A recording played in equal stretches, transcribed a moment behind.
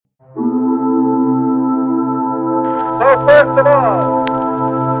So first of all,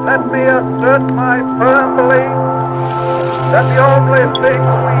 let me assert my firm belief that the only thing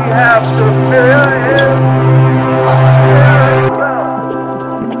we have to fear is fear itself.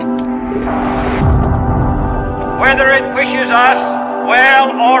 Whether it wishes us well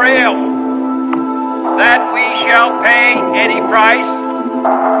or ill, that we shall pay any price,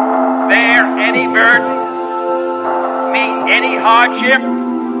 bear any burden, meet any hardship,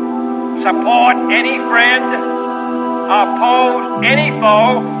 support any friend, oppose any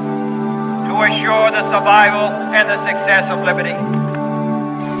foe, to assure the survival and the success of liberty.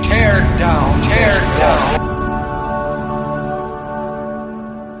 Tear down, tear down.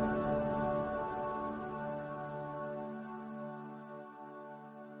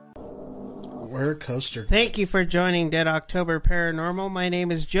 We're a coaster. Thank you for joining Dead October Paranormal. My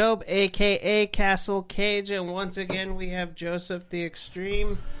name is Job, a.k.a. Castle Cage, and once again we have Joseph the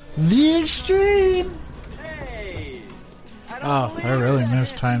Extreme. The Extreme! Hey! Oh, I really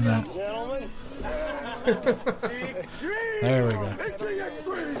mistimed that. There we go.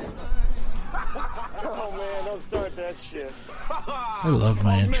 Oh man, don't start that shit. I love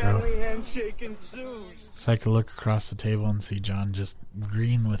my intro. Handshaking zoos. So I could look across the table and see John just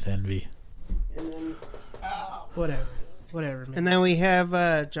green with envy. And then, whatever, man. And then we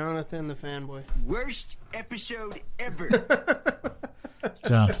have Jonathan the Fanboy. Worst episode ever.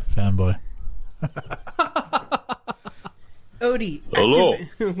 John, fanboy. Odie. Hello.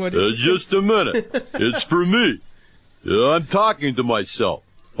 What is Just a minute. It's for me. I'm talking to myself.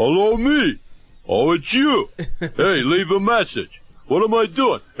 Hello, me. Oh, it's you. Hey, leave a message. What am I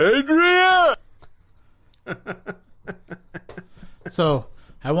doing? Adrian! So,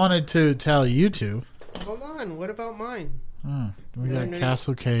 I wanted to tell you two. Hold on, what about mine? Oh, we got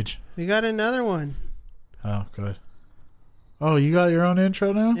Castle Cage. We got another one. Oh, good. Oh, you got your own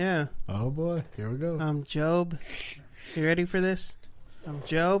intro now? Yeah. Oh, boy. Here we go. I'm Job. You ready for this? I'm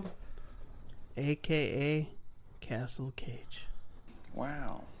Job, a.k.a. Castle Cage.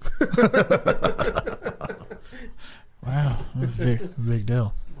 Wow. Wow. Big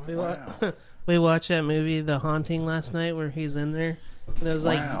deal. We watched that movie, The Haunting, last night, where he's in there. And it was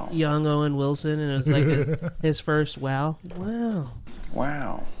like young Owen Wilson, and it was like his first wow.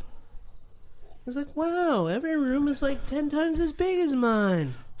 Wow. It's like, wow, every room is like 10 times as big as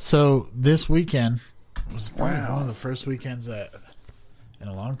mine. So, this weekend was probably one of the first weekends that in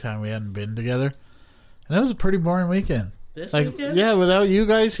a long time we hadn't been together. And that was a pretty boring weekend. This like, weekend? Yeah, without you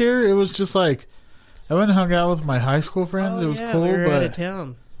guys here, it was just like, I went and hung out with my high school friends. It was cool, we were but out of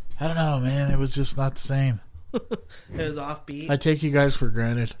town. I don't know, man. It was just not the same. It was offbeat. I take you guys for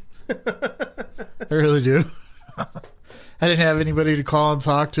granted. I really do. I didn't have anybody to call and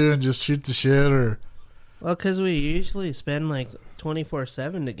talk to and just shoot the shit or... Well, because we usually spend like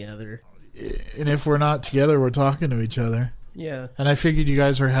 24/7 together. And if we're not together, we're talking to each other. Yeah. And I figured you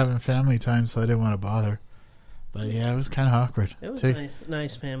guys were having family time, so I didn't want to bother. But yeah, it was kind of awkward. It was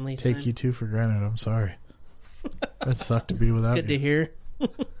nice family time. Take you two for granted. I'm sorry. It sucked to be without It's good to hear.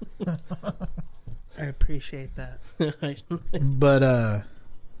 I appreciate that. But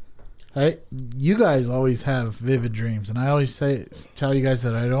you guys always have vivid dreams, and I always tell you guys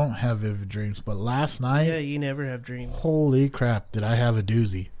that I don't have vivid dreams. But last night, yeah, you never have dreams. Holy crap, did I have a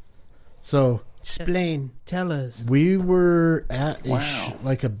doozy? So explain, tell us. We were at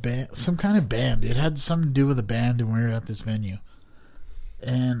like a band, some kind of band. It had something to do with a band, and we were at this venue.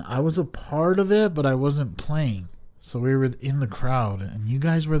 And I was a part of it, but I wasn't playing. So we were in the crowd, and you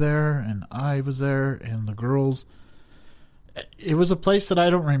guys were there, and I was there, and the girls. It was a place that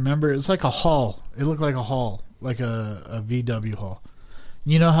I don't remember. It was like a hall. It looked like a hall, like a VW hall.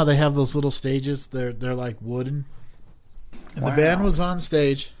 You know how they have those little stages? They're like wooden. And the band was on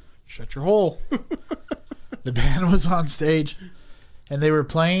stage. Shut your hole. The band was on stage, and they were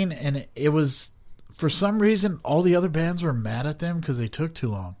playing, and it was, for some reason, all the other bands were mad at them because they took too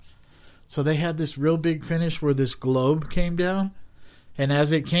long. So they had this real big finish where this globe came down, and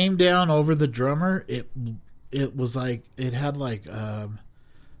as it came down over the drummer, it was like, it had like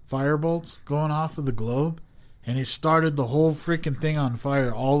firebolts going off of the globe, and it started the whole freaking thing on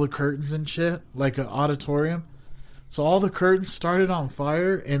fire, all the curtains and shit, like an auditorium. So all the curtains started on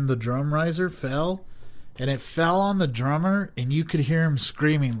fire, and the drum riser fell, and it fell on the drummer, and you could hear him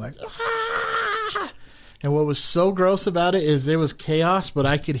screaming like, ah! And what was so gross about it is it was chaos, but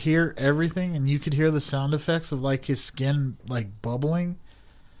I could hear everything, and you could hear the sound effects of like his skin like bubbling,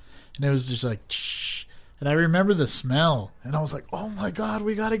 and it was just like, shh. And I remember the smell, and I was like, oh my God,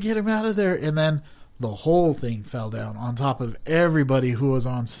 we got to get him out of there. And then the whole thing fell down on top of everybody who was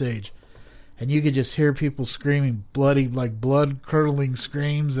on stage. And you could just hear people screaming bloody, like blood-curdling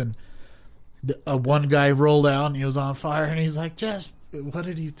screams. And one guy rolled out and he was on fire, and he's like, "Just what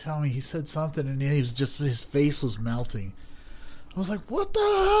did he tell me?" He said something, and he was just his face was melting. I was like, "What the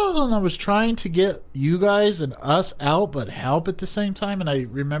hell?" And I was trying to get you guys and us out, but help at the same time. And I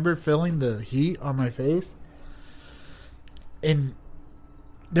remember feeling the heat on my face, and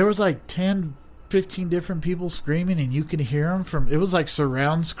there was like 10, 15 different people screaming, and you could hear them from. It was like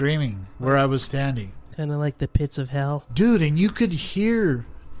surround screaming where I was standing. Kind of like the pits of hell, dude. And you could hear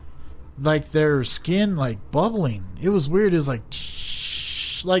like their skin like bubbling. It was weird. It was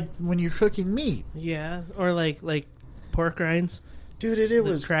like when you're cooking meat. Yeah, or like pork rinds. Dude, it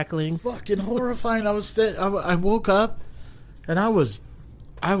was crackling, fucking horrifying. I woke up and I was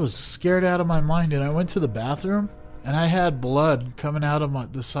scared out of my mind, and I went to the bathroom and I had blood coming out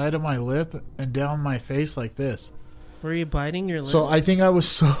of the side of my lip and down my face like this. Were you biting your lip? So I think I was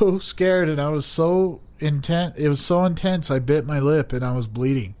so scared, and I was so intent. It was so intense. I bit my lip and I was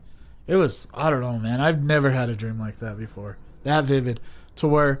bleeding. It was, I don't know, man. I've never had a dream like that before. That vivid, to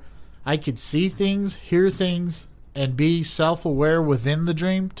where I could see things, hear things, and be self-aware within the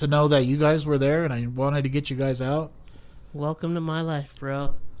dream to know that you guys were there and I wanted to get you guys out. Welcome to my life,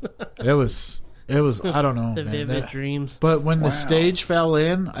 bro. It was. I don't know, the man. vivid dreams. But when the stage fell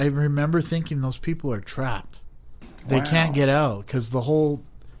in, I remember thinking those people are trapped. They can't get out because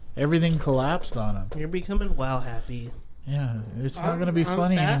everything collapsed on them. You're becoming happy. Yeah, it's not going to be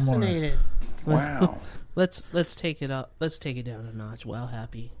funny fascinated. anymore. Wow. Let's take it up. Let's take it down a notch.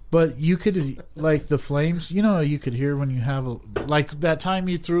 Happy. But you could, like the flames, you could hear when you have like that time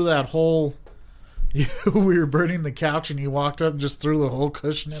you threw that whole. We were burning the couch and you walked up and just threw the whole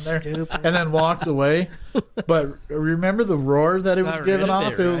cushion in there. Stupid. And then walked away. But remember the roar that it was giving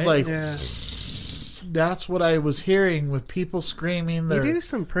off? It was like. Yeah. That's what I was hearing with people screaming. You do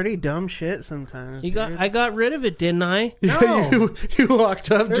some pretty dumb shit sometimes. I got rid of it, didn't I? No. you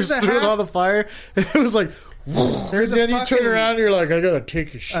walked up, just threw it on the fire, and it was like. There's and then you turn around and you're like, I gotta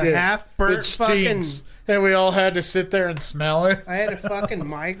take a shit. A half-burnt it stinks. And we all had to sit there and smell it. I had a fucking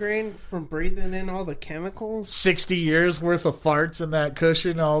migraine from breathing in all the chemicals. 60 years worth of farts in that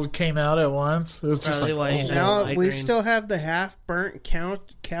cushion all came out at once. It was just Probably like, why you Now we still have the half-burnt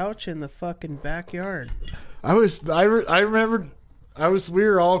couch in the fucking backyard. I remember we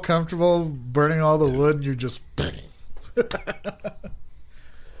were all comfortable burning all the wood, and you're just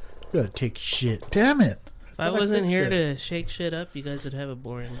gotta take shit. Damn it. If I wasn't here to shake shit up, you guys would have a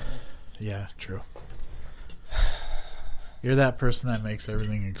boring life. Yeah, true. You're that person that makes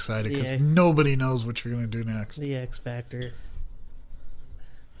everything exciting because Yeah. nobody knows what you're going to do next. The X Factor.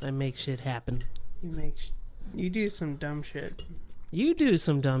 I make shit happen. You do some dumb shit. You do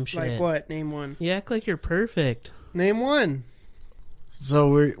some dumb shit. Like what? Name one. You act like you're perfect. Name one.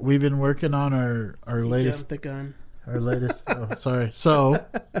 So we've been working on our latest... Jump the gun. Our latest... oh, sorry. So...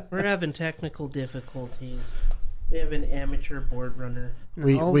 We're having technical difficulties. We have an amateur board runner.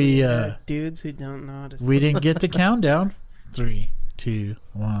 We dudes who don't know how to... We didn't get the countdown. 3, 2,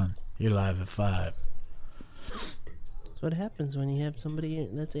 1. You're live at 5. That's what happens when you have somebody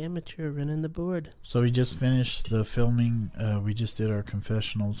that's amateur running the board. So we just finished the filming. We just did our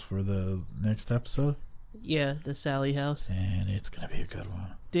confessionals for the next episode. Yeah, the Sally house. And it's going to be a good one.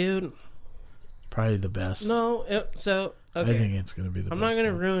 Dude. Probably the best. No, okay. I think it's going to be the best. I'm not going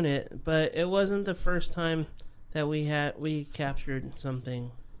to ruin it, but it wasn't the first time that we captured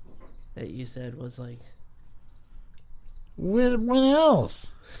something that you said was like... When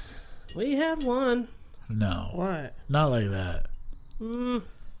else? We had one. No. What? Not like that.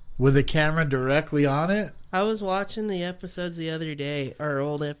 With the camera directly on it? I was watching the episodes the other day, our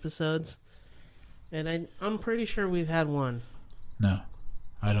old episodes, and I'm pretty sure we've had one. No,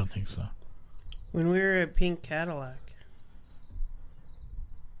 I don't think so. When we were at Pink Cadillac.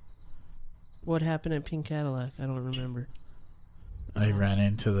 What happened at Pink Cadillac? I don't remember. I ran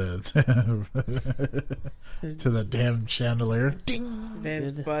into the damn chandelier. Ding!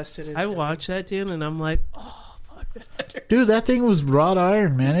 Vince busted it. I watched that, dude, and I'm like, oh, fuck that. Dude, that thing was wrought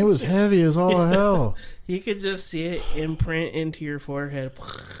iron, man. It was heavy as all hell. You could just see it imprint into your forehead.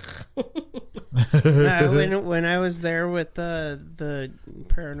 When I was there with the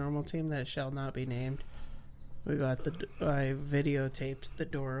paranormal team that shall not be named, I videotaped the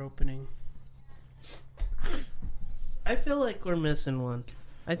door opening. I feel like we're missing one.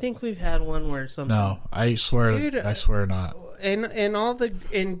 I think we've had one where something. No, I swear, Dude, I swear not. In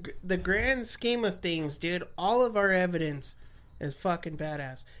the grand scheme of things, dude, all of our evidence is fucking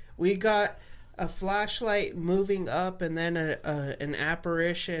badass. We got a flashlight moving up, and then an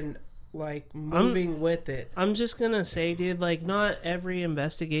apparition like moving with it. I'm just gonna say, dude, like not every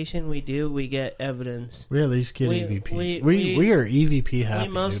investigation we do, we get evidence. We at least get EVP. We are EVP happy,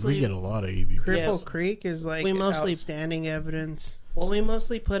 dude. We get a lot of EVP. Cripple Creek is like outstanding evidence. Well, we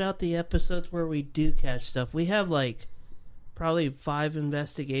mostly put out the episodes where we do catch stuff. We have like probably 5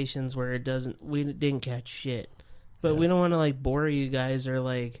 investigations where we didn't catch shit. But we don't want to like bore you guys or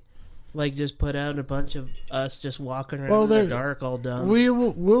like just put out a bunch of us just walking around in the dark all dumb.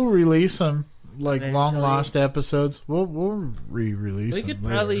 We'll release them like long lost episodes. We'll re-release. We could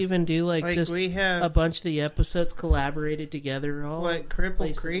probably even do like just we have a bunch of the episodes collaborated together. All like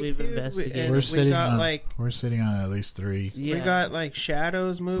Cripple Creek, we've investigated. We're sitting on at least 3. Yeah. We got like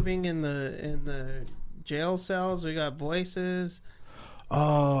shadows moving in the jail cells. We got voices.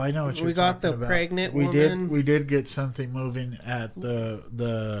 Oh, I know what you're talking about. We got the pregnant woman. We did get something moving at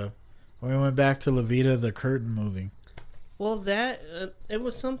the when we went back to La Vida, the curtain moving. Well, that it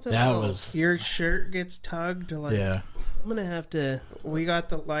was something that else. Was your shirt gets tugged. Like, yeah, I'm gonna have to. We got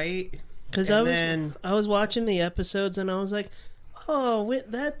the light because I was watching the episodes and I was like, oh,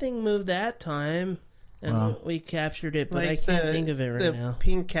 that thing moved that time. And we captured it, but like I can't think of it right now. The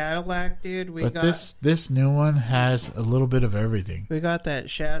pink Cadillac, dude. This new one has a little bit of everything. We got that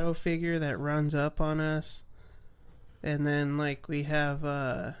shadow figure that runs up on us, and then like we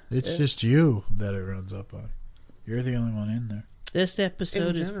have. It's just you that it runs up on. You're the only one in there. This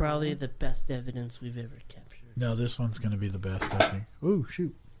episode is probably the best evidence we've ever captured. No, this one's gonna be the best, I think. Ooh,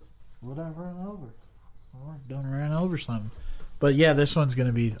 shoot! What I ran over? I done ran over something. But yeah, this one's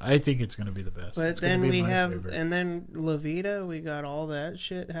gonna be. I think it's gonna be the best. But then we have, favorite. And then La Vida, we got all that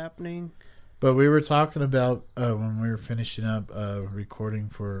shit happening. But we were talking about when we were finishing up recording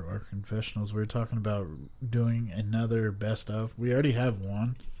for our confessionals. We were talking about doing another best of. We already have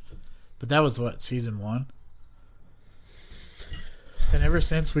one, but that was season 1. And ever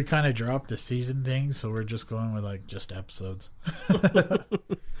since we kind of dropped the season thing, so we're just going with like just episodes. I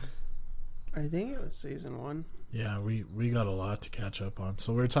think it was season 1. Yeah, we got a lot to catch up on.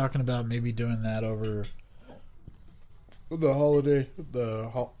 So we're talking about maybe doing that over the holiday,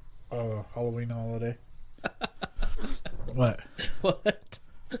 Halloween holiday. What?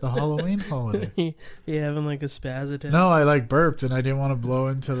 The Halloween holiday. You having like a spaz attack? No, I like burped and I didn't want to blow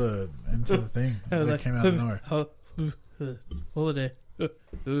into the thing. That came out of nowhere. Holiday.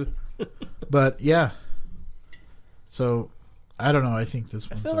 But yeah. So I don't know. I think this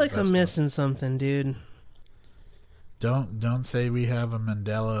one's I feel like I'm missing something, dude. Don't say we have a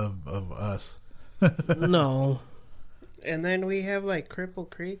Mandela of us. No. And then we have like Cripple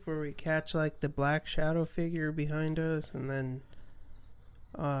Creek where we catch like the black shadow figure behind us, and then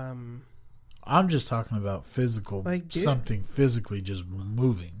I'm just talking about physical, like something physically just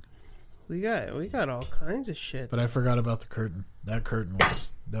moving. We got all kinds of shit. But I forgot about the curtain. That curtain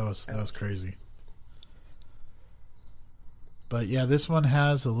was crazy. But yeah, this one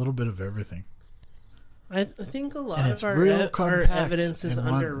has a little bit of everything. I think a lot of our evidence is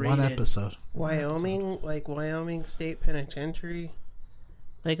underrated. One episode. Wyoming State Penitentiary.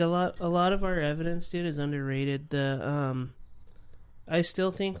 Like a lot of our evidence, dude, is underrated. I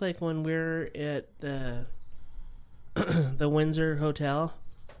still think like when we're at the Windsor Hotel,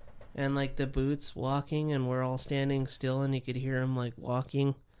 and like the Boots walking, and we're all standing still, and you could hear him like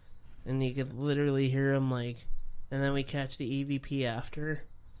walking, and you could literally hear him like, and then we catch the EVP after.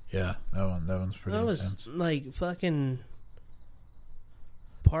 Yeah, that one's pretty intense. That was like fucking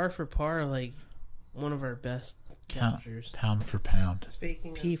par for par, like one of our best captures. Pound for pound.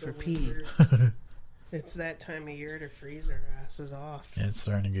 Speaking P for P. It's that time of year to freeze our asses off. Yeah, it's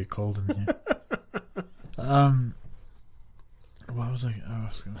starting to get cold in here. What was I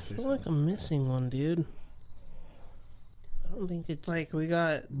was gonna say? I feel like I'm missing one, dude. I don't think it's like we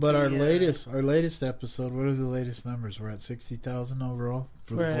got. But our latest episode. What are the latest numbers? We're at 60,000 overall.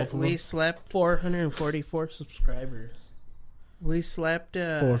 We slept 444 subscribers. We slept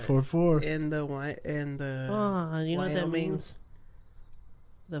 444 in the you know what that means?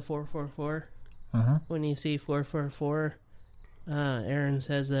 The 444. When you see 444, Aaron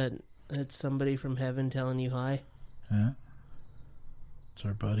says that it's somebody from heaven telling you hi. Yeah, it's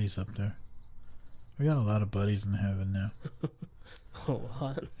our buddies up there. We got a lot of buddies in heaven now. A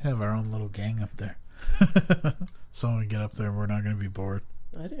lot. We have our own little gang up there. So when we get up there, we're not going to be bored.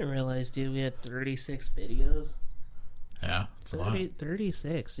 I didn't realize, dude, we had 36 videos. Yeah, it's a lot.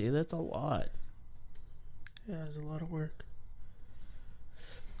 36, dude, that's a lot. Yeah, it's a lot of work.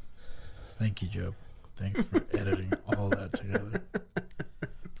 Thank you, Joe. Thanks for editing all that together.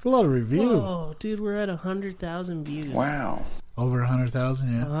 It's a lot of reviews. Oh, dude, we're at 100,000 views. Wow. Over 100,000,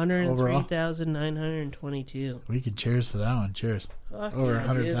 yeah. Overall. 103,922. We could cheers to that one. Cheers. Fuck Over yeah,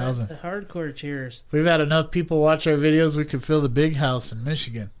 100,000. dude, that's the hardcore cheers. We've had enough people watch our videos, we could fill the big house in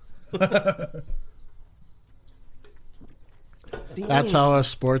Michigan. That's how us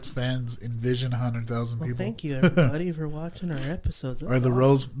sports fans envision 100,000 Well, people. thank you, everybody, for watching our episodes. Or the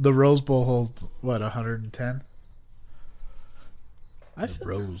Rose Bowl holds, what, 110? I feel,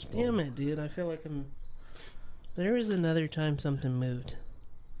 Rose Bowl. damn it, dude. I feel like I'm... There was another time something moved.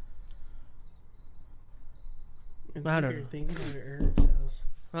 I don't know. Thinking of Eric's house.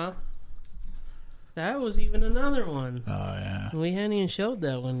 Huh? That was even another one. Oh, yeah. We hadn't even showed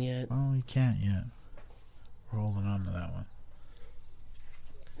that one yet. Oh, you can't yet. We're holding on to that one.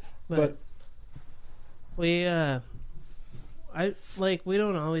 But we, we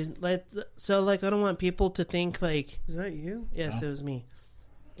don't always so I don't want people to think like, Is that you? yes, No. it was me.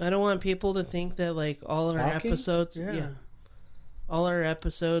 I don't want people to think that like all of our Talking? episodes, Yeah. all our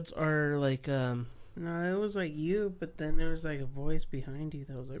episodes are like, No, it was like you, but then there was like a voice behind you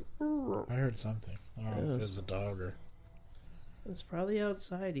that was like, I heard something. I don't know if Yes. it's a dog or... it's probably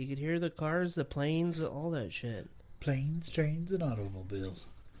outside. You could hear the cars, the planes, all that shit. Planes, trains, and automobiles.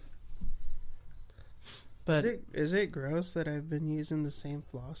 But is it gross that I've been using the same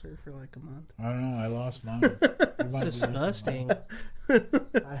flosser for like a month? I don't know. I lost mine. You might it's be- disgusting.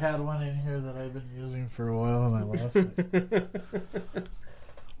 I had one in here that I've been using for a while and I lost it.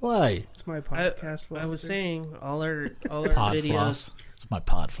 Why? It's my podcast flosser. I was saying all our Pod videos. floss. It's my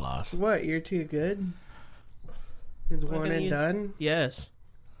pod floss. What? You're too good? It's Why one don't and you- done? Yes,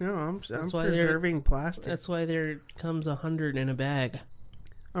 No, I'm why they're- preserving plastic. that's why there comes 100 in a bag.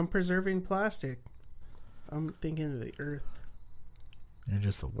 I'm preserving plastic. I'm thinking of the earth. You're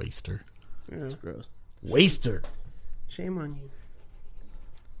just a waster. Yeah. Gross. Waster. Shame on you.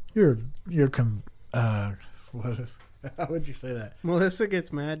 What is... How would you say that? Melissa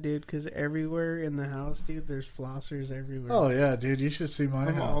gets mad, dude, because everywhere in the house, dude, there's flossers everywhere. Oh, yeah, dude. You should see my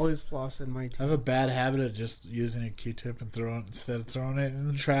I'm house. always flossing my I teeth. have a bad habit of just using a Q-tip and instead of throwing it in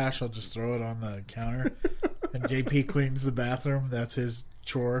the trash, I'll just throw it on the counter. And JP cleans the bathroom. That's his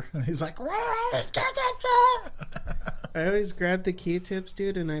chore. And he's like, "Where are these Q-tips?" I always grab the Q-tips,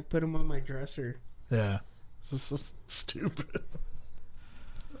 dude, and I put them on my dresser. Yeah. It's just so stupid.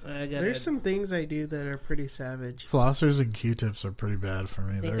 There's some things I do that are pretty savage. Flossers and Q-tips are pretty bad for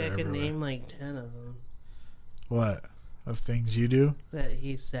me. I think They're I could everywhere. name like 10 of them. What? Of things you do? That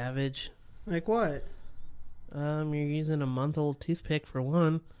he's savage. Like what? You're using a month-old toothpick for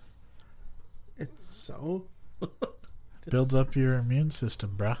one. It's so. Builds up your immune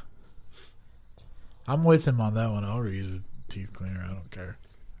system, bruh. I'm with him on that one. I'll reuse a teeth cleaner. I don't care.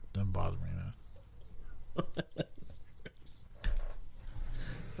 Doesn't bother me now.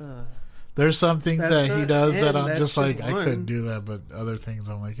 There's some things That's that he not does 10, that I'm that's just like, just I couldn't one. do that, but other things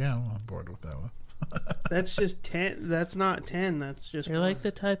I'm like, yeah, I'm on board with that one. That's just 10. That's not 10. That's just. You're like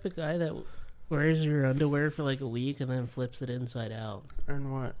the type of guy that wears your underwear for like a week and then flips it inside out.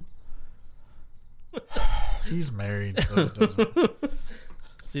 And what? He's married, so it doesn't.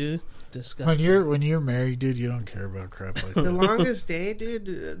 Dude, disgusting. When you're married, dude, you don't care about crap like The that. longest day,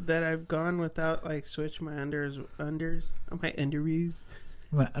 dude, that I've gone without like switch my unders, my underwears,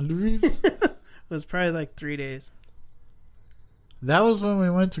 My underwear? was probably like 3 days. That was when we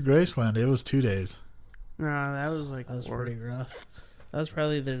went to Graceland. It was 2 days. No, that was like That was 4. pretty rough. That was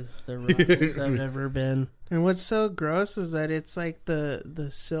probably the roughest I've ever been. And what's so gross is that it's like the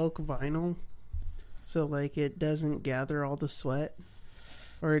silk vinyl, so like it doesn't gather all the sweat,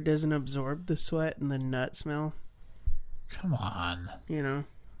 or it doesn't absorb the sweat and the nut smell. Come on. You know,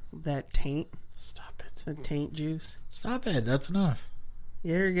 that taint, Stop it. the taint juice. Stop it. That's enough.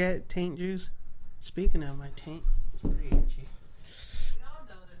 You ever get taint juice? Speaking of my taint, it's pretty itchy.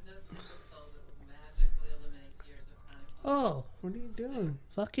 Oh, What are you doing?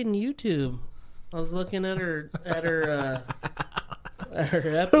 fucking YouTube. I was looking at her at her I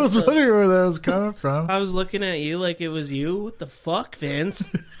was episode. wondering where that was coming from. I was looking at you like it was you. What the fuck, Vince?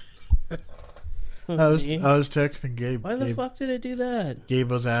 I was Me? texting Gabe. Why the Gabe, fuck did I do that? Gabe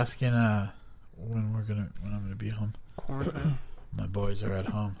was asking when I'm gonna be home. Corn. My boys are at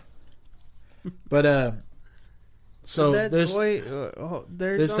home. But so That this boy,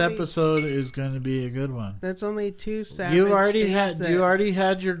 there's this only, episode is going to be a good one. That's only 2 savage. You already things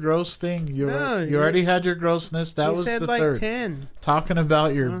had your gross thing. You already had your grossness. That you was said the like third. 10. Talking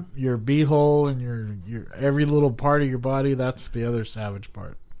about your Huh? your beehole and your every little part of your body. That's the other savage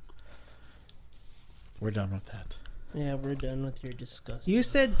part. We're done with that. Yeah, we're done with your disgust. You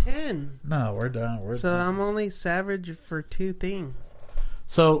said 10. No, we're done. We're So done. I'm only savage for 2 things.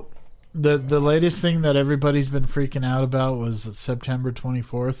 So The latest thing that everybody's been freaking out about was September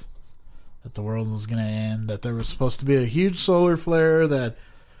 24th, that the world was going to end, that there was supposed to be a huge solar flare that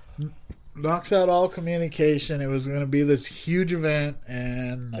knocks out all communication. It was going to be this huge event,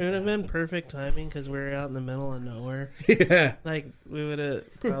 and It would have been perfect timing because we were out in the middle of nowhere. yeah, Like, we would have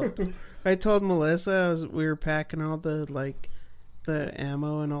probably... I told Melissa we were packing all the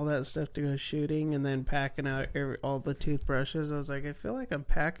ammo and all that stuff to go shooting, and then packing out all the toothbrushes. I was like, I feel like I'm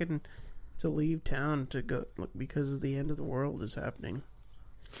packing to leave town to go because the end of the world is happening.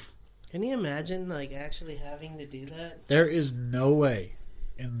 Can you imagine, like, actually having to do that? there is no way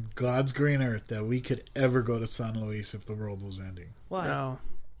in God's green earth that we could ever go to San Luis if the world was ending. Why? No,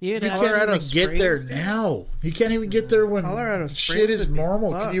 You'd You have can't Colorado even get there Springs, now. You can't even get there when Colorado shit Springs is would be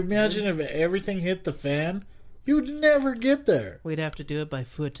normal. Can fucked, you imagine if everything hit the fan? You would never get there. We'd have to do it by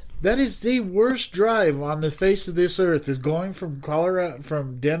foot. That is the worst drive on the face of this earth. Is going from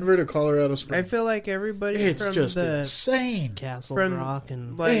Denver to Colorado I Springs. feel like everybody It's from just the insane. Castle From, Rock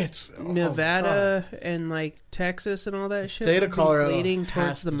and... like It's Nevada and like Texas and all that shit. State would of be Colorado leading has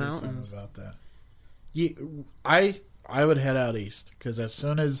towards to the do something mountains. about that. I would head out east because as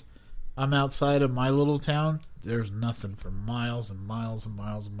soon as I'm outside of my little town, there's nothing for miles and miles and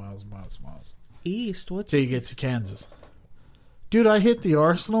miles and miles and miles and miles East, what's till you get to Kansas. Dude, I hit the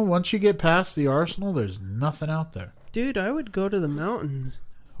Arsenal. Once you get past the Arsenal, there's nothing out there. Dude, I would go to the mountains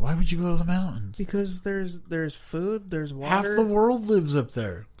Why would you go to the mountains? because there's food, there's Half water. the world lives up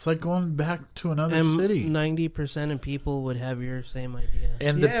there. It's like going back to another and city. 90% of people would have your same idea.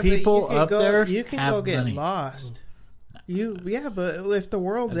 And Yeah, the but people you can up there you can have go get money. lost. But if the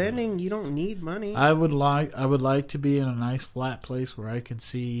world's ending, you don't need money. I would like to be in a nice flat place where I can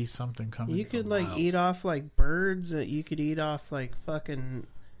see something coming. You could for like miles. eat off like birds. You could eat off like fucking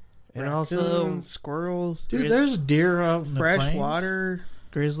And raccoons, also squirrels, Dude, there's deer out in the fresh plains. water.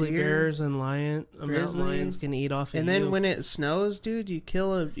 grizzly deer, bears and mountain grizzly. lions can eat off of And you. then when it snows, dude, you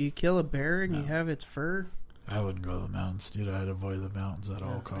kill a bear and you have its fur. I wouldn't go to the mountains, dude. I'd avoid the mountains at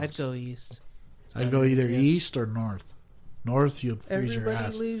all costs. I'd go east. I'd go either Yeah. east or north. North, you'd freeze your Everybody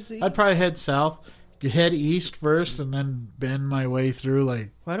ass. leaves the I'd probably head south. You head east first, and then bend my way through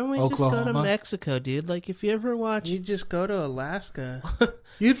like Why don't we just go to Oklahoma. Mexico, dude? Like, if you ever watch You just go to Alaska.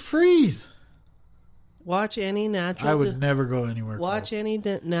 you'd freeze. any natural, I would never go anywhere. watch any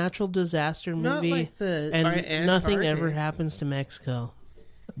natural disaster Not movie, like the and nothing Antarctic. ever happens to Mexico.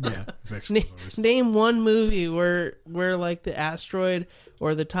 Yeah, Name one movie where like the asteroid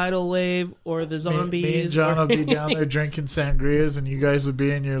or the tidal wave or the zombies. Me and John or would be down there drinking sangrias, and you guys would be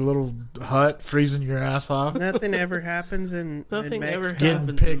in your little hut freezing your ass off. Nothing ever happens in Nothing ever Mexico Getting happens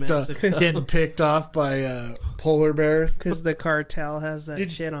in picked off, Mexico. getting picked off by polar bears. because the cartel has that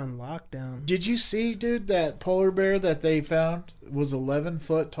Did- shit on lockdown. Did you see, dude, that polar bear that they found was 11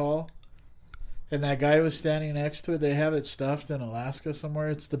 foot tall? And that guy was standing next to it. They have it stuffed in Alaska somewhere.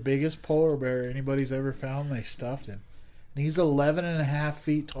 It's the biggest polar bear anybody's ever found. They stuffed him. And he's 11 and a half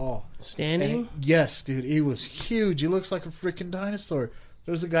feet tall. Standing? And yes, dude, he was huge. He looks like a freaking dinosaur.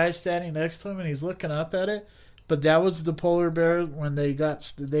 There's a guy standing next to him, and he's looking up at it. But that was the polar bear when they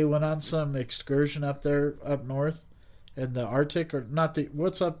went on some excursion up there, up north, in the Arctic, or not the,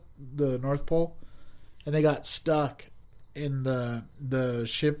 what's up the North Pole? And they got stuck, and the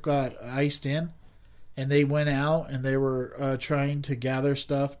ship got iced in. And they went out and they were trying to gather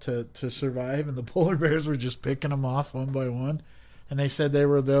stuff to survive, and the polar bears were just picking them off one by one. And they said they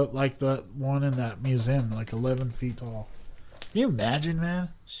were like the one in that museum, like 11 feet tall. Can you imagine, man?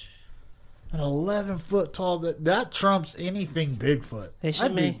 An 11-foot tall that trumps anything Bigfoot. They should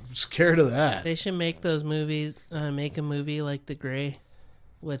I'd be make- scared of that. They should make those movies. Make a movie like The Gray,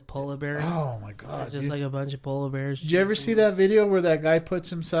 with polar bears. Oh my god! Just dude. like a bunch of polar bears. Did you ever see that video where that guy puts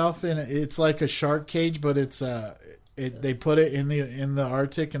himself in? It's like a shark cage, but it's they put it in the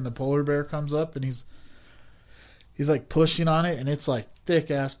Arctic, and the polar bear comes up, and he's like pushing on it, and it's like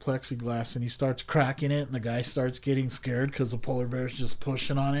thick ass plexiglass, and he starts cracking it, and the guy starts getting scared because the polar bear's just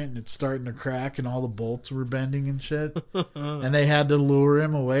pushing on it, and it's starting to crack, and all the bolts were bending and shit, and they had to lure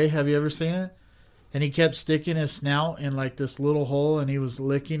him away. Have you ever seen it? And he kept sticking his snout in like this little hole, and he was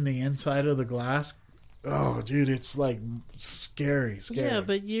licking the inside of the glass. Oh, dude, it's like scary. Yeah,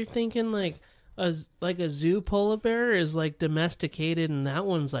 but you're thinking like a zoo polar bear is like domesticated, and that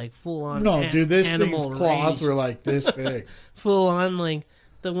one's like full on. No, dude, this animal thing's claws rage. were like this big. Full on like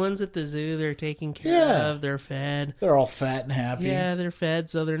The ones at the zoo, they're taken care Yeah. of. They're fed. They're all fat and happy. Yeah, they're fed,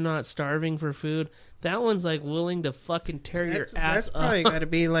 so they're not starving for food. That one's like willing to fucking tear your ass That's probably up. got to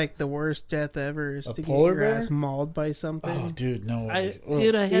be like the worst death ever, is A to get polar your bear? ass mauled by something. Oh, dude, no way.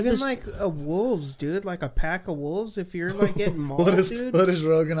 Dude, I had Even this. like wolves, dude, like a pack of wolves. If you're like getting mauled, what dude. does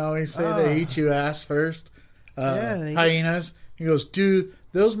Rogan always say? They eat you ass first. Yeah, they- Hyenas. He goes, dude,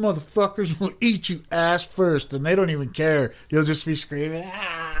 those motherfuckers will eat you ass first, and they don't even care. You'll just be screaming,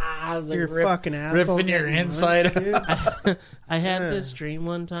 ah! It's like Your fucking asshole ripping your getting inside munched, out. dude. I had Yeah. this dream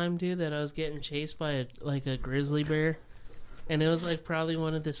one time, dude, that I was getting chased by a grizzly bear, and it was like probably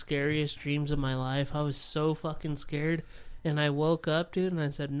one of the scariest dreams of my life. I was so fucking scared, and I woke up, dude, and I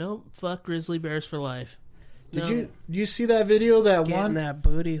said, "Nope, fuck grizzly bears for life." Did you see that video? That Getting one that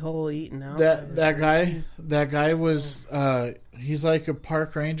booty hole eaten out. that guy was he's like a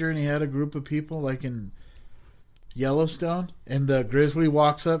park ranger, and he had a group of people like in Yellowstone, and the grizzly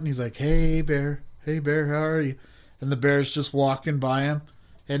walks up and he's like, hey bear, how are you? And the bear's just walking by him,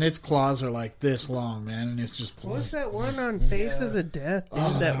 and its claws are like this long, man, and it's just What was that one on Faces of Death, dude,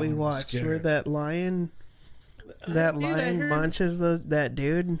 Oh, that we I'm watched, scared. where that lion Dude, I heard- munches that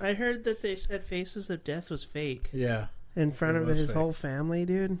dude I heard that they said Faces of Death was fake. yeah. in front It of was his fake. whole family,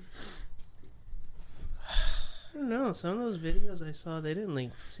 dude. I don't know. Some of those videos I saw, they didn't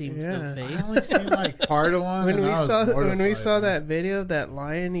like seem Yeah. so fake. I only seen like part of one. When and we I was saw mortified, man. that video of that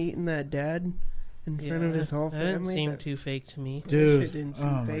lion eating that dad in front of his whole that didn't family, seem that too fake to me. Dude, shit didn't seem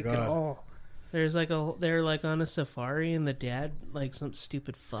oh my fake at God. all. They're like on a safari, and the dad, like some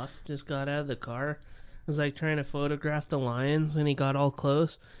stupid fuck, just got out of the car, was like trying to photograph the lions, and he got all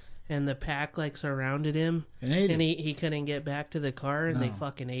close, and the pack like surrounded him, And ate and it. he couldn't get back to the car, and they No.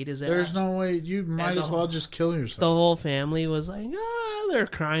 fucking ate his ass. There's no way. You might And as well just kill yourself. The whole family was like, they're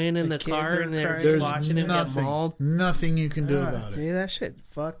crying in The the kids car, are and they're crying. just There's watching him get mauled. nothing you can do Ah, about it. dude, that shit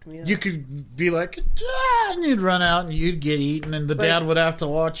fucked me up. You could be like, "Ah," and you'd run out and you'd get eaten, and the dad would have to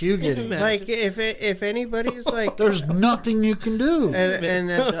watch you get eaten. like if anybody's like There's nothing you can do.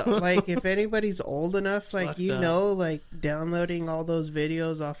 like if anybody's old enough, like Fucked you up. know, like downloading all those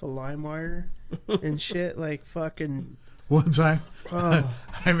videos off of LimeWire and shit, like fucking. One time, Oh.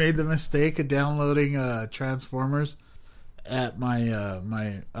 I made the mistake of downloading Transformers at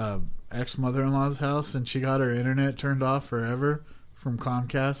my ex mother-in-law's house, and she got her internet turned off forever from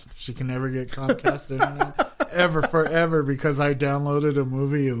Comcast. She can never get Comcast internet forever because I downloaded a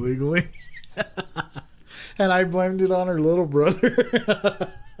movie illegally, and I blamed it on her little brother.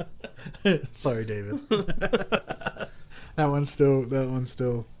 Sorry, David. That one's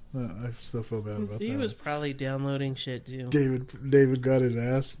still. I still feel bad about He that. was probably downloading shit too. David got his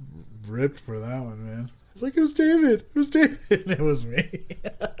ass ripped for that one, man. It's like, it was David. And it was me.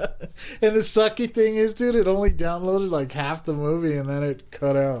 And the sucky thing is, dude, it only downloaded like half the movie and then it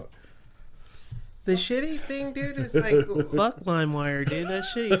cut out. The shitty thing, dude, is like Fuck LimeWire, dude. That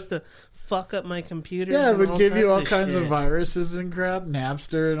shit used to fuck up my computer. Yeah, it and would give you all types kinds of shit. viruses and crap,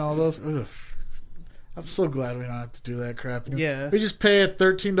 Napster and all those. Ugh. I'm so glad we don't have to do that crap anymore. Yeah. We just pay a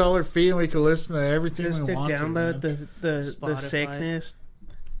 $13 fee and we can listen to everything just we to want download to. the Spotify. sickness.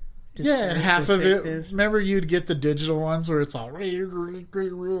 Yeah, and half the of it. sickness. Remember, you'd get the digital ones where it's all. Or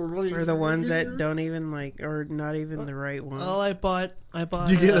the ones that don't even like, or not even the right one. Oh, I bought.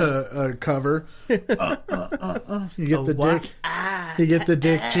 You get a cover. You get the what? dick. You get the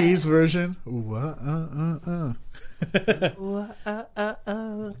Dick Cheese version.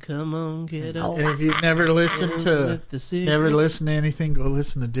 Come on, get up. And if you've never listened to With the secret. anything, go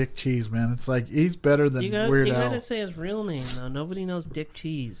listen to Dick Cheese, man. It's like he's better than You Weird gotta Al. say his real name though. Nobody knows Dick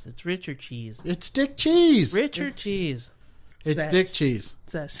Cheese. It's Richard Cheese. It's Dick Cheese. Richard Cheese. It's That's- Dick Cheese.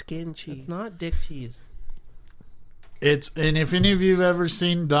 It's that skin cheese. It's not Dick Cheese. And if any of you've ever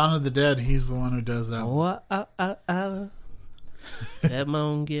seen Dawn of the Dead, he's the one who does that one. Come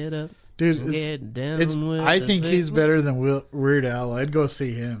on, get up. Dude, Get down with I the think he's thick- better than Weird Al. I'd go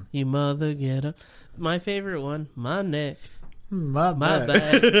see him. You mother, get up. My favorite one, my neck, My my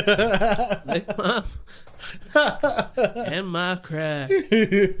bad. back, lick my and my crack,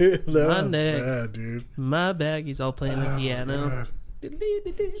 That my one's neck. bad, dude. my back. He's all playing the piano. God.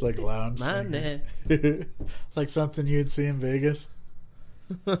 It's like lounge My singing. neck. It's like something you'd see in Vegas.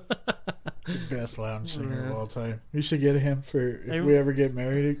 The best lounge singer of all time. You should get him for if we ever get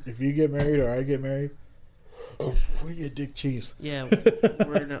married. If you get married or I get married, we get Dick Cheese. Yeah,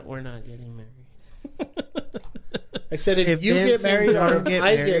 we're not getting married. I said if you Vince get married and or John get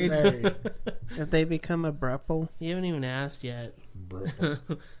I married. get married. If they become a bruple, You haven't even asked yet. Bro.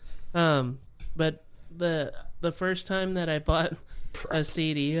 But the first time that I bought a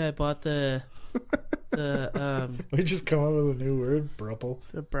CD, I bought the We just come up with a new word, bruple.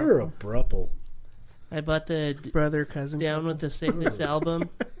 The You're a bruple. I bought the brother cousin Down with the Sickness album.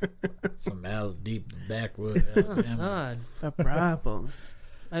 Some out deep backwood. Oh, God. a bruple.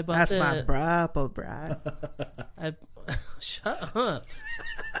 I bought That's the, my bruple, bride. Shut up.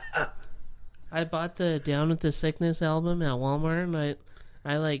 I bought the Down with the Sickness album at Walmart, and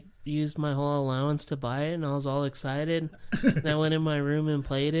I like used my whole allowance to buy it, and I was all excited. And I went in my room and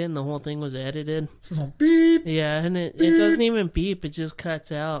played it, and the whole thing was edited. Beep. Yeah, and it doesn't even beep; it just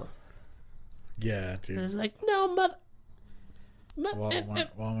cuts out. Yeah, dude. It's like, no, mother.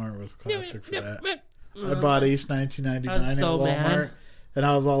 Walmart was classic for that. I bought East 1999 so at Walmart, mad. and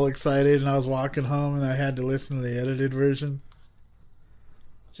I was all excited, and I was walking home, and I had to listen to the edited version.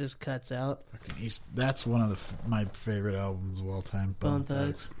 Just cuts out. Fucking East, that's one of my favorite albums of all time. Bone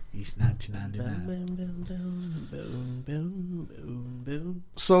Thugs. East 1999. Boom, boom, boom, boom, boom, boom, boom.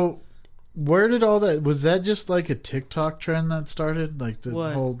 So, where did all that... Was that just like a TikTok trend that started? Like the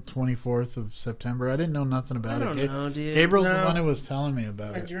What? whole 24th of September? I didn't know nothing about I don't know, dude. Gabriel's the No. one who was telling me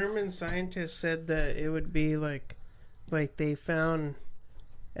about A it. German scientist said that it would be like they found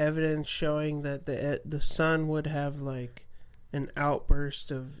evidence showing that the sun would have like an outburst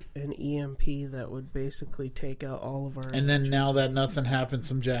of an EMP that would basically take out all of our. And then now that nothing happened,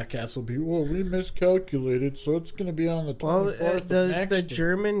 some jackass will be, well, we miscalculated, so it's going to be on the 24th of next the year.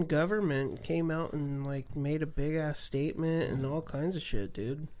 German government came out and like made a big ass statement and all kinds of shit,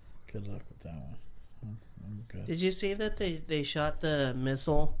 dude. Good luck with that one. I'm good. Did you see that they shot the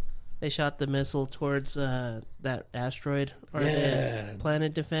missile? They shot the missile towards that asteroid or Yeah. the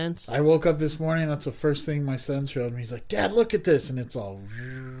Planet Defense. I woke up this morning, that's the first thing my son showed me. He's like, Dad, look at this. And it's all...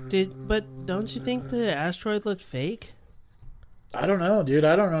 But don't you think the asteroid looked fake? I don't know, dude.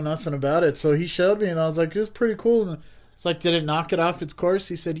 I don't know nothing about it. So he showed me, and I was like, it was pretty cool. And it's like, did it knock it off its course?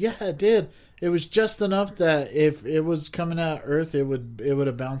 He said, yeah, it did. It was just enough that if it was coming at Earth, it would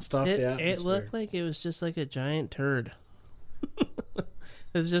have bounced off the atmosphere. It looked like it was just like a giant turd.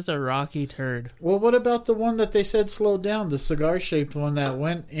 It was just a rocky turd. Well, what about the one that they said slowed down? The cigar-shaped one that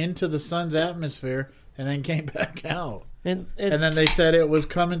went into the sun's atmosphere and then came back out. And then they said it was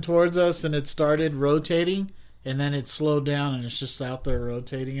coming towards us and it started rotating and then it slowed down and it's just out there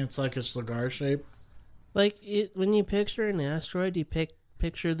rotating. It's like a cigar shape. like when you picture an asteroid, you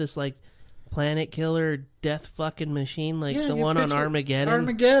picture this like planet killer death fucking machine like the one on Armageddon.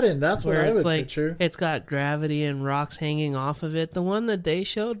 Armageddon, that's what where I it's would like picture. it's got gravity and rocks hanging off of it. The one that they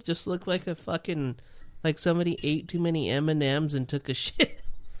showed just looked like a fucking like somebody ate too many M&Ms and took a shit.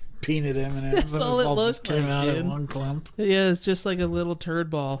 Peanut M&Ms. That's and all it just looked came like, out dude. in one clump. Yeah, it's just like a little turd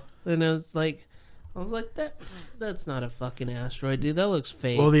ball. And I was like that's not a fucking asteroid, dude. That looks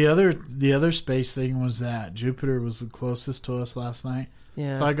fake. Well, the other space thing was that Jupiter was the closest to us last night.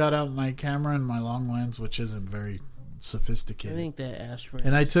 yeah. So I got out my camera and my long lens, which isn't very I sophisticated. think that asteroid.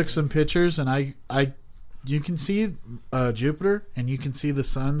 And I took some pictures, and you can see Jupiter, and you can see the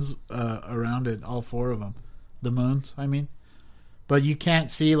suns around it, all four of them, the moons, I mean. But you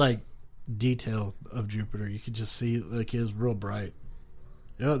can't see like detail of Jupiter. You could just see like it was real bright.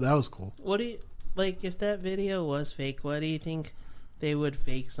 Yeah, that was cool. What do you like? If that video was fake, what do you think they would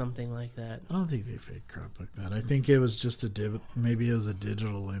fake something like that? I don't think they fake crap like that. I think it was just maybe it was a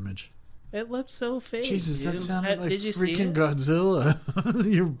digital image. It looked so fake. Jesus, dude. that sounded like Did you see freaking it? Godzilla.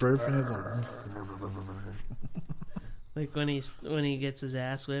 You're burping. It's Like when he gets his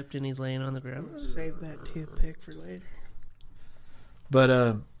ass whipped and he's laying on the ground. Save that toothpick for later.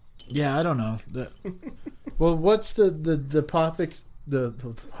 But yeah, I don't know. Well, what's the topic? The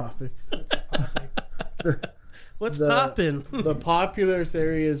topic. What's poppin'? The popular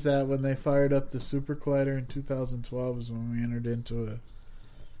theory is that when they fired up the Super Collider in 2012 is when we entered into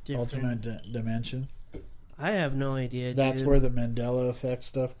a alternate dimension. I have no idea. That's dude. where the Mandela effect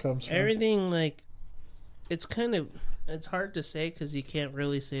stuff comes from. Everything like it's hard to say because you can't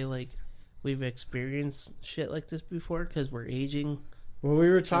really say like we've experienced shit like this before because we're aging. Well, we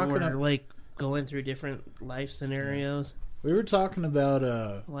were and talking we're like going through different life scenarios. We were talking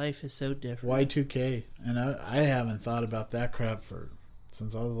about Life is so different. Y2K, and I haven't thought about that crap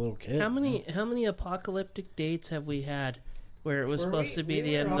since I was a little kid. How many apocalyptic dates have we had where it was supposed to be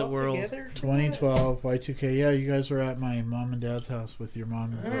the end of the world? 2012 Y2K. Yeah, you guys were at my mom and dad's house with your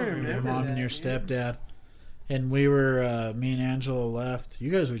mom and your stepdad, and we were me and Angela left. You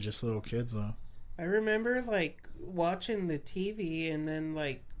guys were just little kids though. I remember like watching the TV and then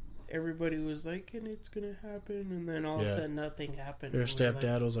like everybody was like, and it's gonna happen, and then all of a sudden nothing happened. Your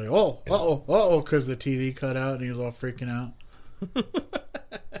stepdad was like, oh, because the TV cut out and he was all freaking out.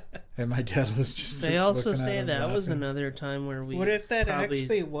 And my dad was just. They also looking at say him that was laughing. another time where we. What if that probably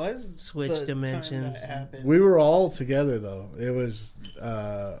actually was switched the dimensions? time that happened? We were all together though. It was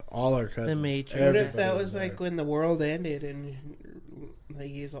all our cousins. The Matrix. What if Everybody that was there. like when the world ended and like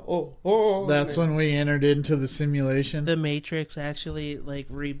he's like, oh. That's when we entered into the simulation. The Matrix actually like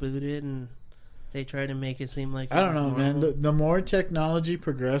rebooted and they tried to make it seem like I don't know, it was man. normal. The more technology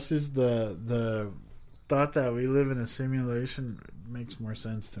progresses, the thought that we live in a simulation makes more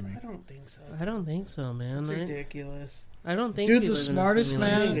sense to me. I don't think so. I don't think so, man. It's ridiculous. I don't think. Dude, we the live in a smartest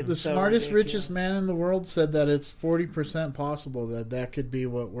simulation. man, the so smartest, ridiculous. richest man in the world said that it's 40% possible that could be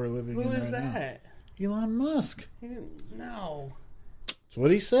what we're living Who in is right that? now. Elon Musk. No. That's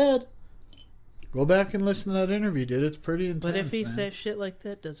what he said. Go back and listen to that interview, dude. It's pretty intense. But if he man. says shit like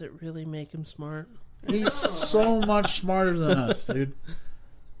that, does it really make him smart? He's so much smarter than us, dude.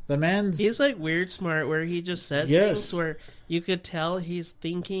 The man's He's like weird smart, where he just says Yes. things where you could tell he's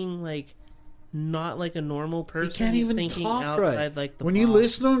thinking like not like a normal he person. can't He's even thinking talk outside right. like the when you box.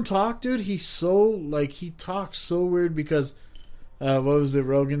 listen to him talk, dude, he's so like he talks so weird because what was it?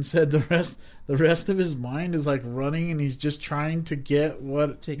 Rogan said the rest of his mind is like running, and he's just trying to get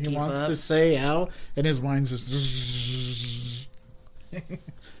what To he keep wants up. to say out, and his mind's just.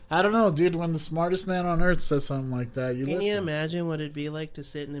 I don't know, dude. When the smartest man on earth says something like that, you Can listen. you imagine what it'd be like to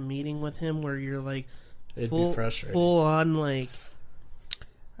sit in a meeting with him where you're like It'd full, be frustrating. full on like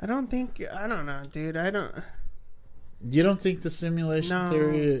I don't know, dude. I don't. You don't think the simulation No.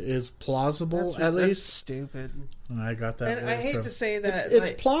 theory is plausible? At that's least stupid. I got that. And word I hate from- to say that. It's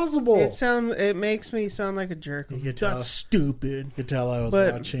like, plausible. It makes me sound like a jerk. You could tell. That's stupid. You could tell I was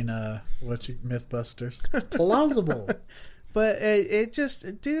But- watching Mythbusters. It's plausible. But it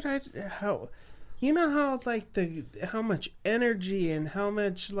just, dude, how, you know how like how much energy and how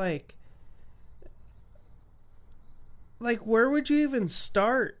much like where would you even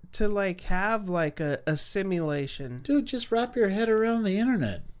start to like have like a simulation? Dude, just wrap your head around the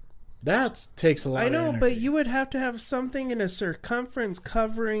internet. That takes a lot I of know, energy. but you would have to have something in a circumference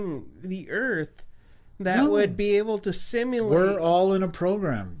covering the Earth that No. would be able to simulate. We're all in a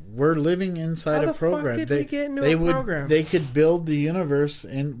program. We're living inside How a the fuck program. did we get into they a would, program? They could build the universe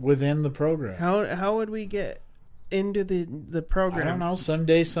within the program. How would we get into the program? I don't know.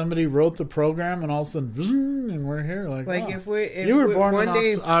 Someday somebody wrote the program, and all of a sudden, zoom, and we're here. Like Like oh. if You were we- born one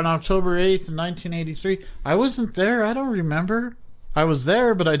day. on October 8th, 1983. I wasn't there. I don't remember. I was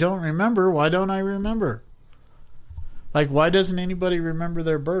there, but I don't remember. Why don't I remember? Like, why doesn't anybody remember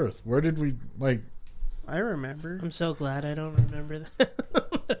their birth? Where did we, like... I remember. I'm so glad I don't remember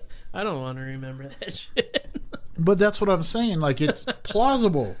that. I don't want to remember that shit. But that's what I'm saying. Like, it's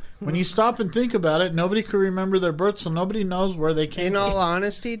plausible. When you stop and think about it, nobody could remember their birth, so nobody knows where they came In from. all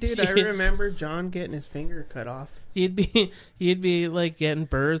honesty, dude, I remember John getting his finger cut off. You'd be like getting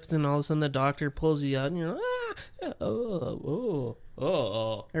birthed, and all of a sudden the doctor pulls you out, and you're like, oh.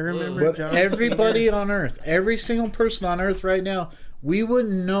 I remember But John's everybody finger. on Earth, every single person on Earth right now, we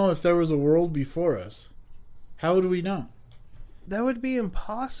wouldn't know if there was a world before us. How would we know? That would be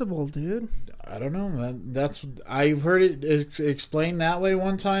impossible, dude. I don't know. That's I heard it explained that way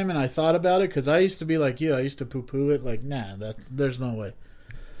one time, and I thought about it because I used to be like you. I used to poo-poo it, like, nah, there's no way.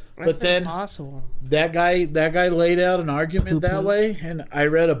 That's But then impossible. that guy laid out an argument that way, and I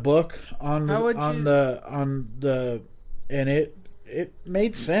read a book on How would the and it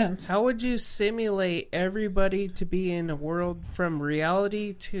made sense. How would you simulate everybody to be in a world from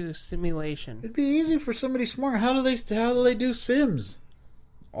reality to simulation? It'd be easy for somebody smart. How do they do Sims?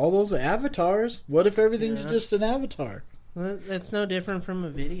 All those avatars. What if everything's just an avatar? Well, that's no different from a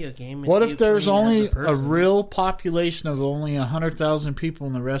video game. What if you there's playing as only a person. real population of only 100,000 people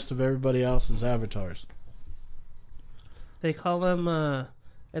and the rest of everybody else is avatars? They call them,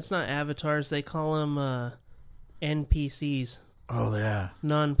 it's not avatars, they call them NPCs. Oh, yeah.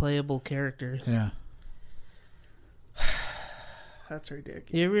 Non-playable characters. Yeah. That's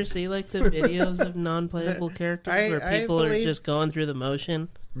ridiculous. You ever see like the videos of non-playable characters where I people are believe- just going through the motion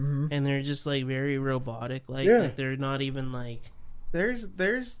and they're just like very robotic, like they're not even like. There's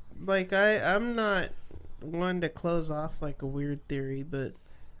like I'm not one to close off like a weird theory, but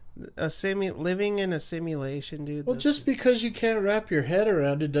living in a simulation, dude. Well, just because you can't wrap your head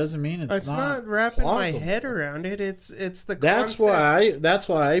around it doesn't mean it's not wrapping my plausible. head around it. It's the That's concept.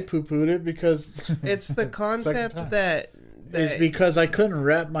 why I poo-pooed it, because It's the concept time. that is because I couldn't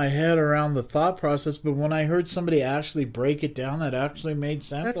wrap my head around the thought process. But when I heard somebody actually break it down, that actually made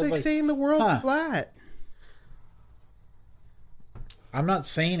sense. that's I was like saying the world's huh. flat. I'm not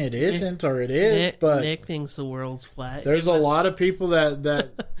saying it isn't or it is, but Nick thinks the world's flat. there's a lot of people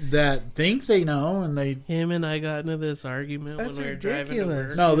that think they know, and they. Him and I got into this argument That's when we were driving to ridiculous.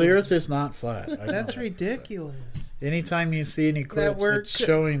 work. No, the Earth is not flat. I know That's that. ridiculous. Anytime you see an eclipse, we're it's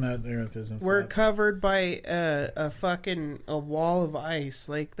showing that the Earth isn't We're flat. covered by a wall of ice.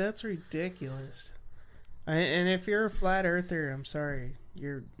 Like, that's ridiculous. And if you're a flat earther, I'm sorry.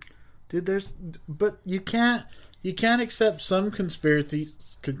 You're Dude, but you can't accept some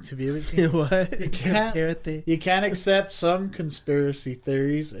conspiracies. what? You can't accept some conspiracy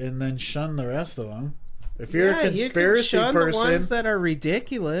theories and then shun the rest of them. If you're a conspiracy you can shun person, the ones that are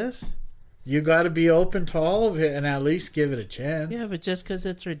ridiculous. you got to be open to all of it and at least give it a chance. Yeah, but just because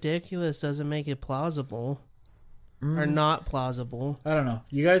it's ridiculous doesn't make it plausible. Or not plausible. I don't know.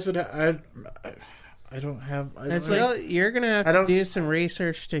 You guys would. I don't have. You're gonna have to do some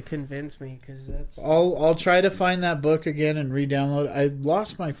research to convince me, because that's. I'll try to find that book again and re-download. I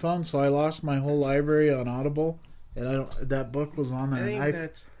lost my phone, so I lost my whole library on Audible, and that book was on there. I think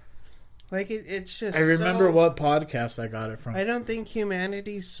that's like it's just. I remember what podcast I got it from. I don't think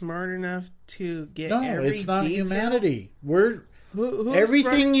humanity's smart enough to get. No, every it's not detail. humanity. Who's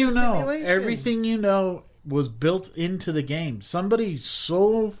everything you know. Everything you know was built into the game. Somebody's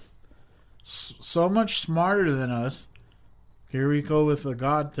so much smarter than us. Here we go with the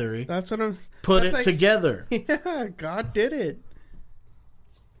God theory. That's what I'm. Put it together. Yeah, God did it.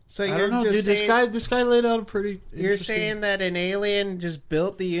 So I don't know, dude. This guy laid out a pretty. You're saying that an alien just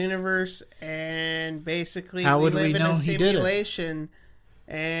built the universe, and basically How would we live know in a he did it? simulation,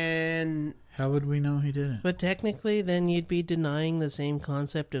 and how would we know he didn't? But technically, then you'd be denying the same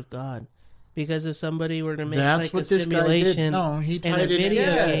concept of God, because if somebody were to make That's like what a this guy did. simulation No, he and tied a it in. video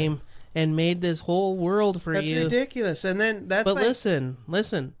Yeah. game and made this whole world for that's you, ridiculous. And then that's but like, listen.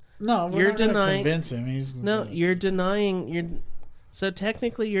 No, we're You're not gonna denying- convince him. You're denying. So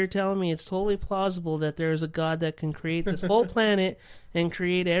technically, you're telling me it's totally plausible that there is a God that can create this whole planet and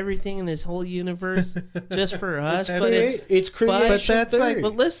create everything in this whole universe just for us. It's creation theory.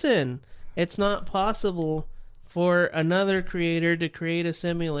 But listen, it's not possible for another creator to create a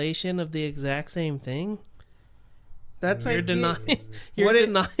simulation of the exact same thing. That's You're like denying. You're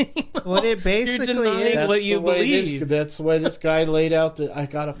denying. What it basically You're denying is. what you believe. That's the way this guy laid out. I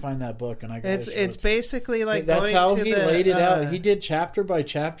gotta find that book, and I gotta. It's basically like that's going how to he the, laid it out. He did chapter by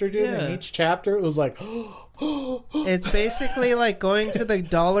chapter, dude. Yeah. And each chapter it was like. It's basically like going to the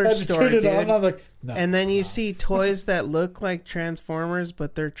dollar Had to store, turn it dude. on, I'm like, no. And then you see toys that look like Transformers,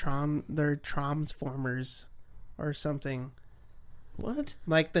 but they're Transformers or something. What?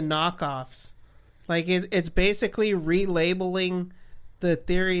 Like the knockoffs. Like it's basically relabeling the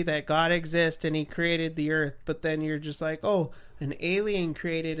theory that God exists and he created the earth, but then you're just like, oh, an alien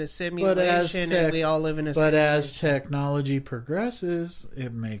created a simulation and we all live in a simulation. But as technology progresses,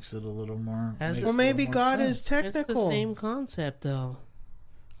 it makes it a little more... Well, maybe God is technical. It's the same concept, though.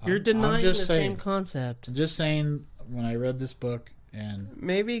 You're denying the same concept. I'm just saying, when I read this book, and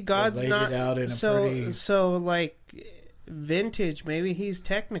maybe God's laid not it out in a so pretty... so like vintage. Maybe he's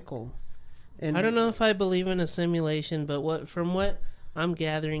technical. And I don't know if I believe in a simulation, but from what I'm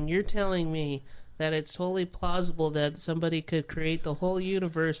gathering, you're telling me that it's totally plausible that somebody could create the whole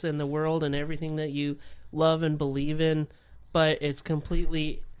universe and the world and everything that you love and believe in, but it's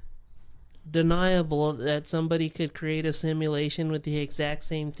completely deniable that somebody could create a simulation with the exact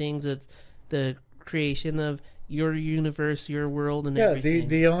same things as the creation of your universe, your world, and everything.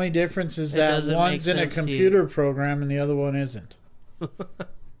 The only difference is that one's in a computer program and the other one isn't.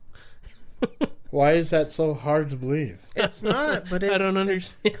 Why is that so hard to believe? It's not, but it's, I don't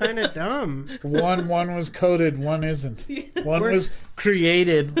understand. Kind of dumb. One was coded, one isn't. One was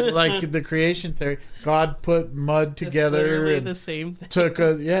created, like the creation theory. God put mud together and the same thing. Took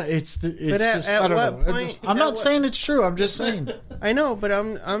a it's just at I don't what know. point? I'm not saying it's true. I'm just saying. I know, but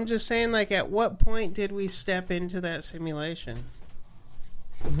I'm just saying, like, at what point did we step into that simulation?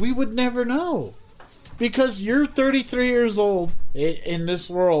 We would never know. Because you're 33 years old in this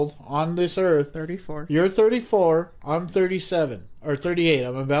world, on this earth. 34. You're 34. I'm 37. Or 38.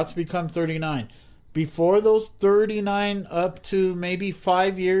 I'm about to become 39. Before those 39 up to maybe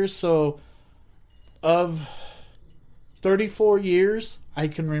 5 years, so of 34 years, I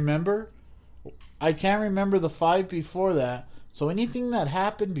can remember. I can't remember the 5 before that. So anything that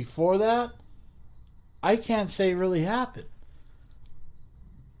happened before that, I can't say really happened.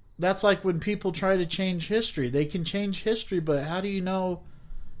 That's like when people try to change history. They can change history, but how do you know?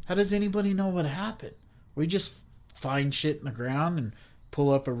 How does anybody know what happened? We just find shit in the ground and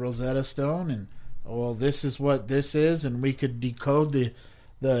pull up a Rosetta Stone and, well, this is what this is, and we could decode the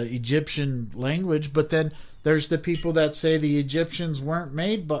Egyptian language. But then There's the people that say the Egyptians weren't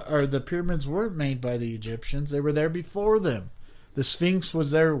made by, or the pyramids weren't made by the Egyptians. They were there before them. The Sphinx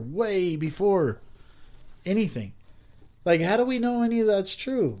was there way before anything. Like, how do we know any of that's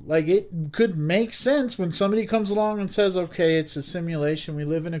true? Like, it could make sense when somebody comes along and says, okay, it's a simulation. We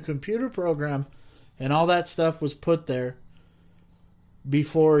live in a computer program, and all that stuff was put there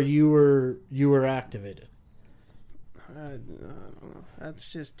before you were activated. I don't know.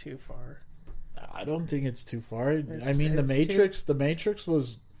 That's just too far. I don't think it's too far. I mean, the Matrix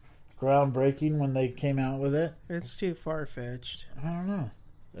was groundbreaking when they came out with it. It's too far-fetched. I don't know.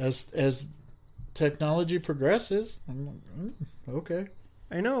 As technology progresses, okay.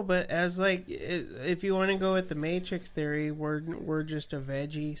 I know, but as like, if you want to go with the Matrix theory, we're just a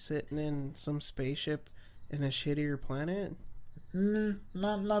veggie sitting in some spaceship in a shittier planet.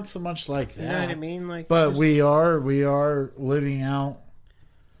 Not so much like that. You know what I mean? Like, but we are living out.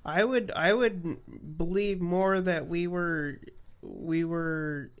 I would believe more that we were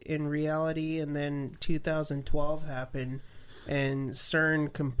in reality, and then 2012 happened, and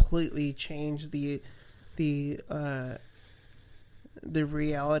CERN completely changed the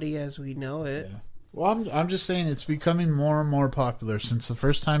reality as we know it. Yeah. Well, I'm just saying it's becoming more and more popular since the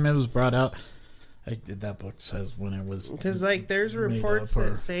first time it was brought out. That book says when it was, because like there's reports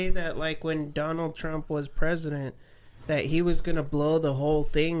that say that like when Donald Trump was president, that he was gonna blow the whole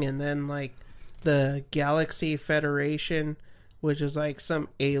thing, and then like the Galaxy Federation, which is like some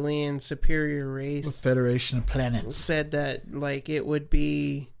alien superior race, the Federation of Planets, said that like it would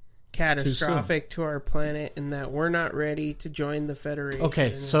be catastrophic to our planet, and that we're not ready to join the Federation.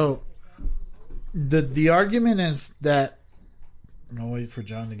 Okay, so the argument is that I'll wait for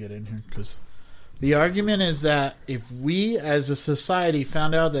John to get in here, because the argument is that if we as a society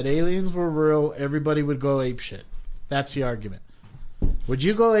found out that aliens were real, everybody would go apeshit. That's the argument. Would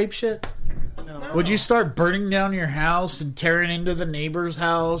you go apeshit? No. Would you start burning down your house and tearing into the neighbor's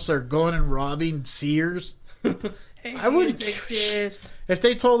house, or going and robbing Sears? I wouldn't. Exist. If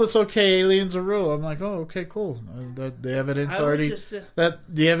they told us, okay, aliens are real, I'm like, oh, okay, cool. The evidence that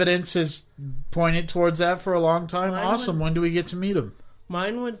the evidence has pointed towards that for a long time. Awesome. When do we get to meet them?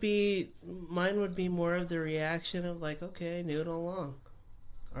 Mine would be more of the reaction of like, okay, I knew it all along.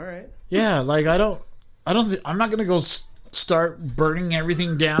 All right. Yeah, like I'm not gonna go start burning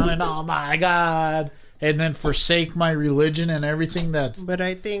everything down and oh my god, and then forsake my religion and everything. But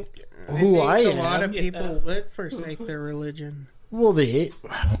I think a lot of people would forsake their religion. Well, I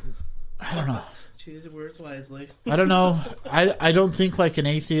don't know. Choose your words wisely. I don't know. I don't think like an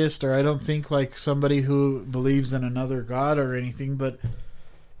atheist, or I don't think like somebody who believes in another god or anything, but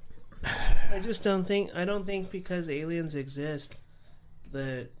I don't think because aliens exist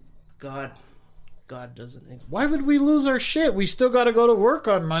that God doesn't exist. Why would we lose our shit? We still got to go to work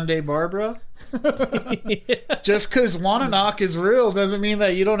on Monday, Barbara. Just because Wananock is real doesn't mean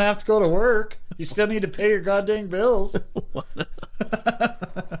that you don't have to go to work. You still need to pay your goddamn bills.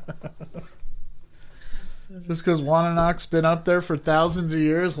 Just because Wananock's been up there for thousands of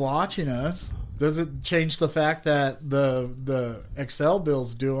years watching us doesn't change the fact that the Excel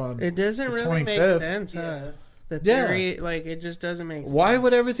bills due on it doesn't the really 25th. make sense, huh? The theory, like, it just doesn't make sense. Why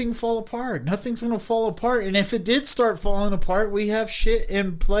would everything fall apart? Nothing's going to fall apart. And if it did start falling apart, we have shit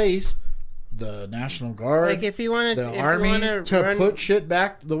in place. The National Guard, like if you want the Army, to put shit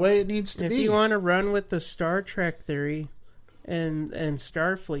back the way it needs to be. If you want to run with the Star Trek theory and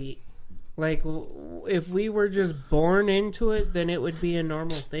Starfleet, like, if we were just born into it, then it would be a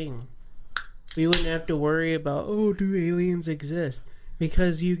normal thing. We wouldn't have to worry about, oh, do aliens exist?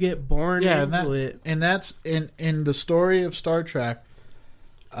 Because you get born into it. And that's in the story of Star Trek.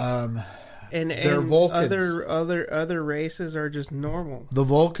 And Vulcans. other races are just normal. The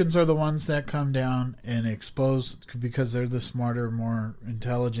Vulcans are the ones that come down and expose, because they're the smarter, more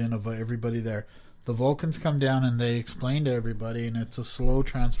intelligent of everybody there. The Vulcans come down and they explain to everybody, and it's a slow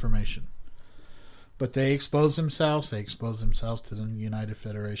transformation. But they expose themselves. They expose themselves to the United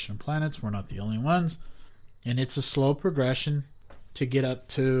Federation of Planets. We're not the only ones. And it's a slow progression to get up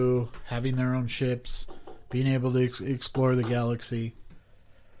to having their own ships, being able to explore the galaxy.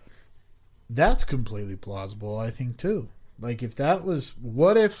 That's completely plausible, I think, too. Like, if that was...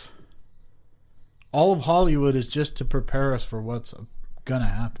 What if all of Hollywood is just to prepare us for what's gonna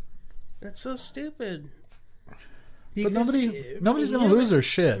happen? That's so stupid. But nobody's gonna lose their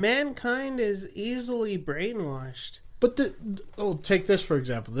shit. Mankind is easily brainwashed. But take this for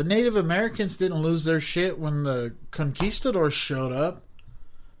example. The Native Americans didn't lose their shit when the conquistadors showed up.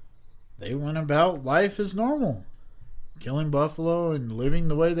 They went about life as normal, killing buffalo and living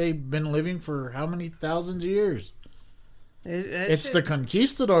the way they've been living for how many thousands of years. It's the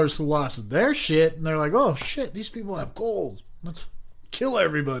conquistadors who lost their shit, and they're like, oh shit, these people have gold. Let's kill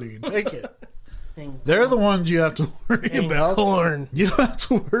everybody and take it. They're the ones you have to worry about. Corn. You don't have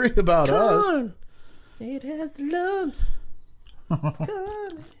to worry about us. It has the lumps.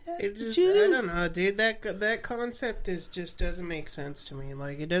 It just, I don't know, dude. That concept just doesn't make sense to me.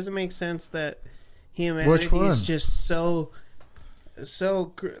 Like, it doesn't make sense that humanity is just so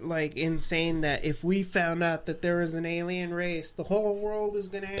like insane that if we found out that there was an alien race, the whole world is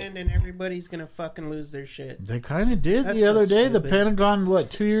gonna end and everybody's gonna fucking lose their shit. They kind of did the other day. The Pentagon,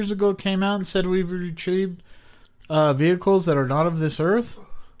 2 years ago, came out and said we've retrieved vehicles that are not of this earth.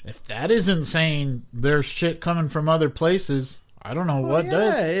 If that isn't saying there's shit coming from other places, I don't know what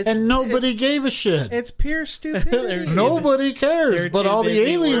does. And nobody gave a shit. It's pure stupidity. Nobody cares, but all the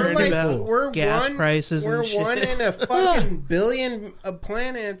alien people. We're gas one, prices. We're and one shit. in a fucking billion of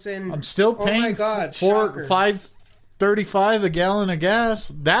planets, and I'm still paying oh my God, $5.35 a gallon of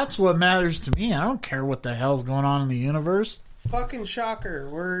gas. That's what matters to me. I don't care what the hell's going on in the universe. Fucking shocker.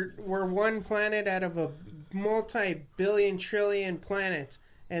 We're one planet out of a multi-billion trillion planets,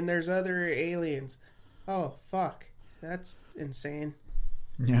 and there's other aliens. Oh fuck, that's insane.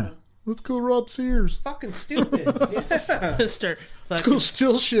 Yeah. Let's go rob Sears. Fucking stupid. Yeah. Start Let's go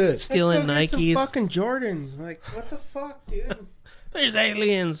steal shit. stealing Let's go get Nikes. some fucking Jordans. Like, what the fuck, dude? There's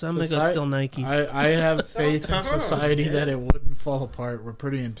aliens. I'm gonna go steal Nikes. I have faith in society that it wouldn't fall apart. We're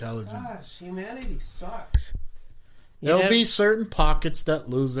pretty intelligent. Gosh, humanity sucks. There'll be certain pockets that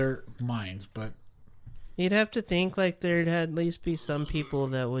lose their minds, but You'd have to think like there'd at least be some people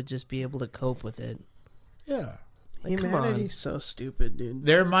that would just be able to cope with it. yeah. Like, come on. Humanity's so stupid, dude.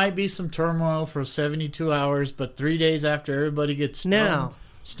 There might be some turmoil for 72 hours, but 3 days after everybody gets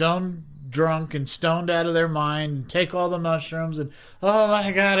stone drunk and stoned out of their mind and take all the mushrooms and, oh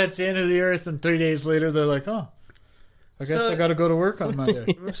my God, it's the end of the earth. And 3 days later, they're like, oh, I guess I got to go to work on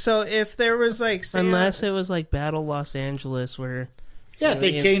Monday. So if there was like... Unless it was like Battle Los Angeles where... Yeah,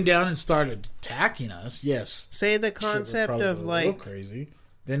 they came down and started attacking us, yes. Say the concept of like... crazy.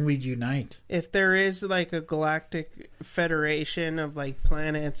 Then we'd unite. If there is like a galactic federation of like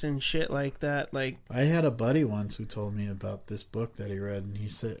planets and shit like that, like... I had a buddy once who told me about this book that he read, and he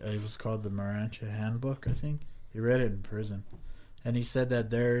said it was called the Marancha Handbook, I think. He read it in prison. And he said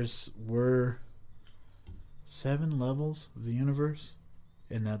that were 7 levels of the universe,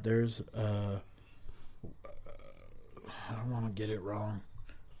 and that there's I don't want to get it wrong,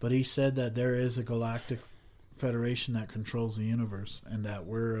 but he said that there is a galactic federation that controls the universe, and that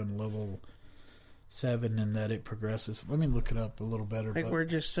we're on level 7, and that it progresses. Let me look it up a little better. Like, we're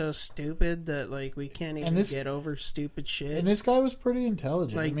just so stupid that like we can't even get over stupid shit. And this guy was pretty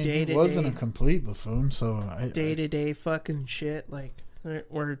intelligent. Like, I mean, he wasn't a complete buffoon, so day-to-day fucking shit. Like,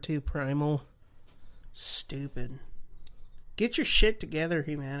 we're too primal. Stupid. Get your shit together,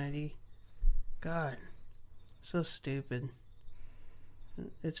 humanity. God. So stupid.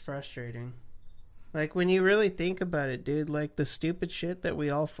 It's frustrating. Like, when you really think about it, dude, like, the stupid shit that we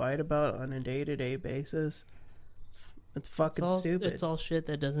all fight about on a day-to-day basis, it's fucking stupid. It's all shit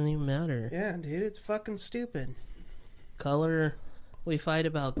that doesn't even matter. Yeah, dude, it's fucking stupid. Color. We fight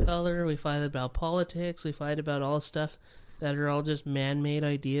about color. We fight about politics. We fight about all stuff that are all just man-made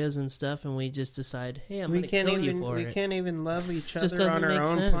ideas and stuff, and we just decide, hey, I'm going to kill you for it. We can't even love each other on our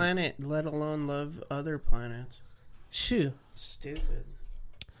own planet, let alone love other planets. Shoo. Stupid.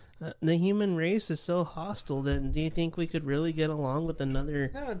 The human race is so hostile that do you think we could really get along with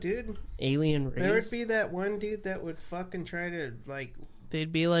another alien race? There would be that one dude that would fucking try to, like...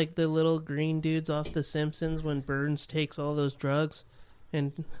 They'd be like the little green dudes off The Simpsons when Burns takes all those drugs.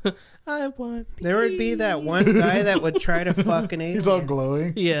 And I want peace. There would be that one guy that would try to fuck an alien. He's all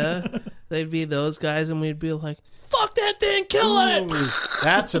glowing. Yeah. They'd be those guys, and we'd be like, fuck that thing, kill it!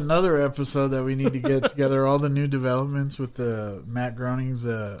 That's another episode that we need to get together. All the new developments with Matt Groening's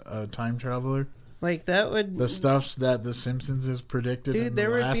time traveler. Like, that would... The stuff that The Simpsons has predicted. Dude,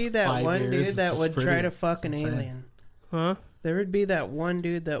 there would be that one dude that would try to fuck an insane. alien. Huh? There would be that one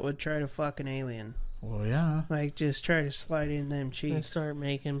dude that would try to fuck an alien. Well, yeah. Like, just try to slide in them cheeks. And start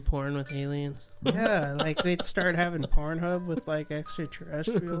making porn with aliens. Yeah, like, we'd start having Pornhub with, like,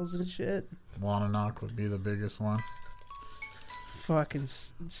 extraterrestrials and shit. Wananock would be the biggest one. Fucking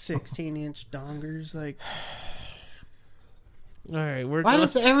 16-inch dongers, like... Alright, why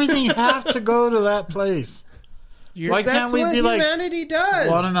does everything have to go to that place? Why can't we be like, humanity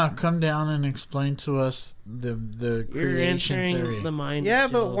does? Wananock, come down and explain to us the creation theory. The mind. Yeah,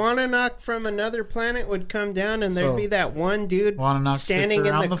 but Wananock from another planet would come down, and there'd be that one dude standing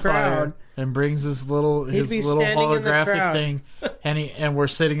in the crowd and brings his little holographic thing, and we're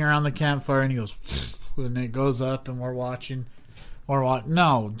sitting around the campfire, and he goes, when it goes up and we're watching.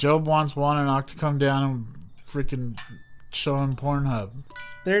 No, Job wants Wananock to come down and freaking show him Pornhub.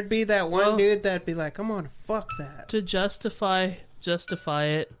 There'd be that one dude that'd be like, "I'm gonna fuck that." To justify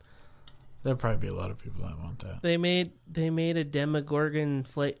it, There'd probably be a lot of people that want that. they made a Demogorgon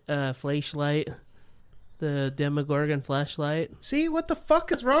flashlight, the Demogorgon flashlight. See, what the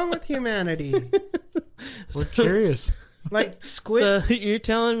fuck is wrong with humanity? We're curious. Like squid. So you're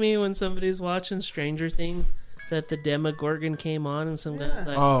telling me when somebody's watching Stranger Things that the Demogorgon came on and some guy's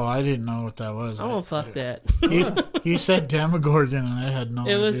like, Oh, I didn't know what that was. I won't fuck that. You said Demogorgon, and I had no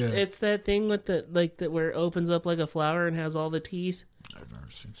idea. It's that thing with where it opens up like a flower and has all the teeth. I've never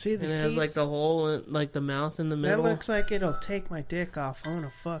seen. See the And it teeth? has like the hole, in, like the mouth in the That middle. looks like it'll take my dick off. I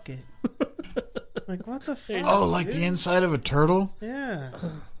wanna fuck it. Like what the fuck? Oh, like dude? the inside of a turtle? Yeah.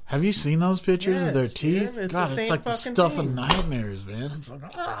 Have you seen those pictures of their Yes, teeth? dude, it's God, the it's same like the fucking stuff thing. of nightmares, man. It's like,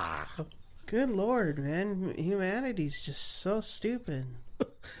 Good lord, man. Humanity's just so stupid.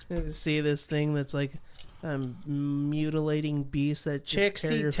 You see this thing that's like mutilating beasts that just Chicks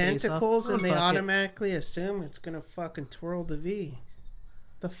tear see your face off. tentacles and Oh, they fuck it. automatically assume it's gonna fucking twirl the V.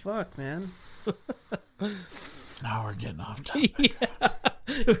 The fuck, man? now we're getting off topic.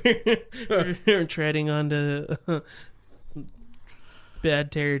 We're treading onto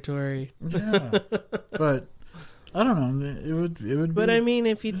bad territory. Yeah, but I don't know. It would. But be, I mean,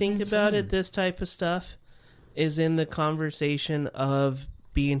 if you think insane. about it, this type of stuff is in the conversation of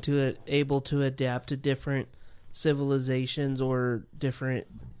being able to adapt to different civilizations or different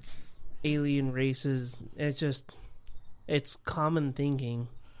alien races. It's common thinking.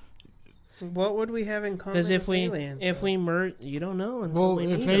 What would we have in common Because with aliens? you don't know. Until well, we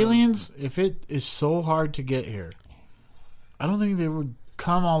if meet 'em. aliens, if it is so hard to get here, I don't think they would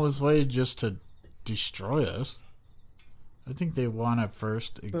come all this way just to destroy us. I think they want to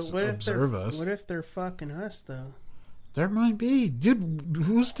first But what if observe they're, us. What if they're fucking us though? There might be, dude.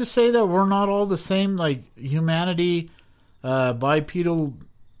 Who's to say that we're not all the same? Like humanity, bipedal,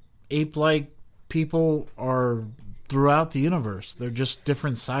 ape-like people are throughout the universe. They're just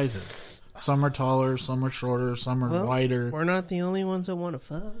different sizes. Some are taller, some are shorter, some are wider. We're not the only ones that want to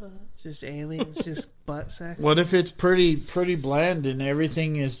fuck. Just aliens, just butt sex. What if it's pretty bland and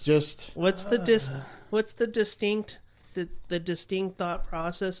everything is just? What's the distinct thought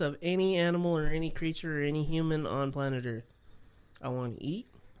process of any animal or any creature or any human on planet Earth? I want to eat,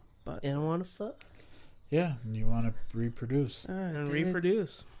 and I want to fuck Yeah, and you want to reproduce. and dude.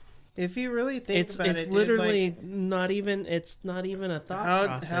 reproduce. If you really think about it, It's dude, literally like, not even a thought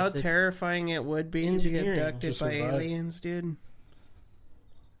process. how It's terrifying it would be to be engineering. abducted To by survive. aliens, dude.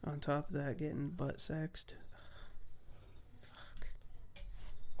 On top of that, getting butt sexed.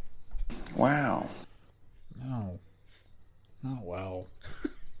 Wow. No, not wow.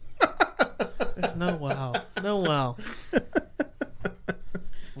 No wow.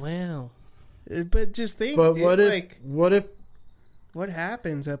 Wow. But just think, But dude, what if? like, what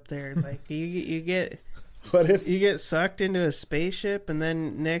happens up there? Like you get What if? you get sucked into a spaceship, and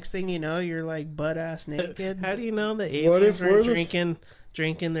then next thing you know, you're like butt ass naked. How do you know the What aliens if we're were the-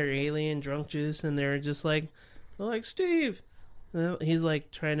 drinking their alien drunk juice and they're just like Steve? He's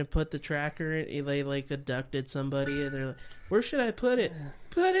like trying to put the tracker in. They like abducted somebody and they're like, where should I put it?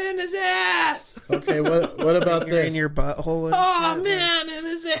 Put it in his ass. Okay, what about You're this? in your butthole. And Oh shit, man, in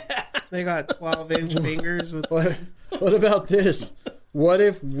his ass. like, they got 12-inch fingers with. What about this? What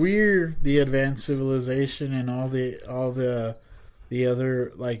if we're the advanced civilization and all the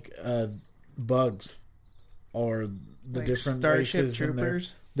other like bugs or the Like different Starship races and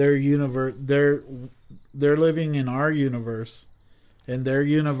Troopers? their universe they're living in our universe, and their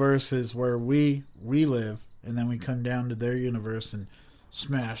universe is where we live, and then we come down to their universe and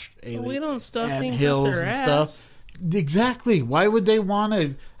smash alien We don't stuff ant things hills up their and ass. stuff. Exactly. Why would they want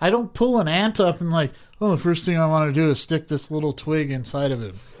to? I don't pull an ant up and like, oh, the first thing I want to do is stick this little twig inside of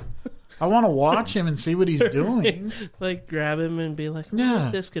him. I want to watch him and see what he's doing. Like grab him and be like, Yeah.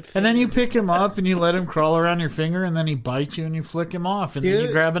 this could fit And then you in. pick him up and you let him crawl around your finger, and then he bites you and you flick him off. And then you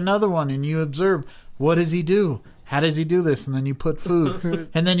Dude. grab another one and you observe, what does he do? How does he do this? And then you put food.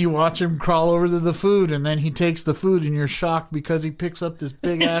 And then you watch him crawl over to the food, and then he takes the food and you're shocked because he picks up this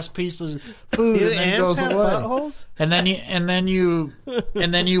big ass piece of food Do and then ants goes have away. buttholes?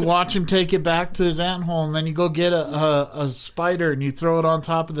 And then you watch him take it back to his ant hole, and then you go get a spider and you throw it on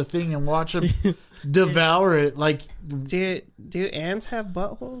top of the thing and watch him devour it. Like, Do ants have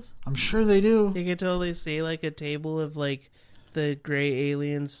buttholes? I'm sure they do. You can totally see like a table of like the gray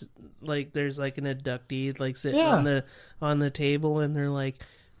aliens. Like there's like an abductee like sitting on the table, and they're like,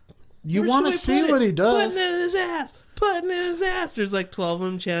 You "Where want to should we see put what it? he does. Put it in his ass. putting in his ass. There's like 12 of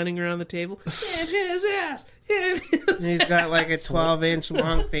them chanting around the table. In his ass. In his And he's got like a 12-inch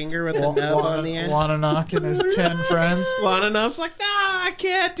long finger with a nub on the end. Wananock and his 10 friends. Wananoff's like, no, I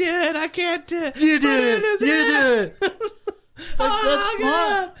can't do it. I can't do it. You Put did in it. his You ass. did it. Like, that's God.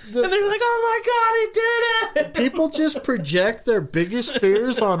 not. And they're like, oh my God, he did it. People just project their biggest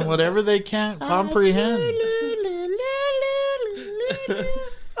fears on whatever they can't comprehend.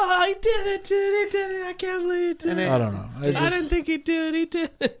 Oh, he did it, dude. He did it. I can't believe he did it. I don't know. I didn't think he'd do it. He did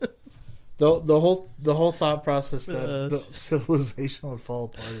it. The whole thought process that the civilization would fall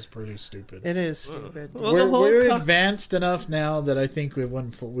apart is pretty stupid. It is stupid. Well, the whole we're advanced enough now that I think we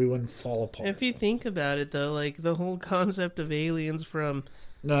wouldn't fall apart. If you think about it, though, like the whole concept of aliens from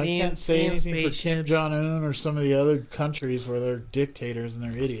No, I can't say anything for Kim Jong-un or some of the other countries where they're dictators and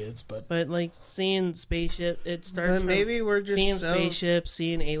they're idiots, but like seeing spaceship, it starts. But maybe we're just seeing so- spaceships,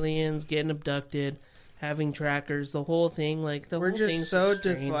 seeing aliens, getting abducted, having trackers, the whole thing. Like the We're whole just thing's so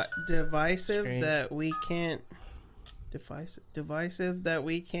strange. divisive Strange. that we can't. Divisive that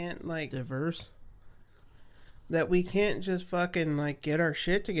we can't like diverse. That we can't just fucking like get our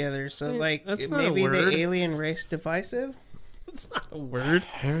shit together. So Yeah, like that's not a maybe the word. alien race divisive. It's not a word.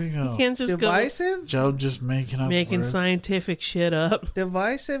 here we go. You can't just Divisive. Joe just making up making words. scientific shit up.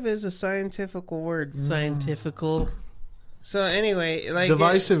 Divisive is a scientific word. Scientifical. So anyway, like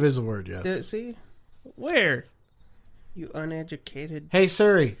Divisive is a word, yes. See, Where? you uneducated. Hey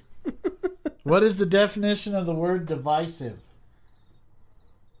Siri, what is the definition of the word divisive?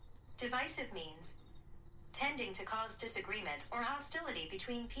 Divisive means tending to cause disagreement or hostility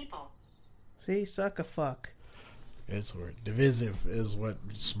between people. See, suck a fuck. It's a word. Divisive is what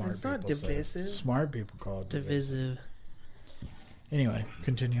smart It's people not divisive. say. Smart people call it divisive. Divisive. Anyway,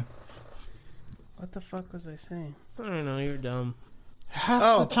 continue. What the fuck was I saying? I don't know. You're dumb.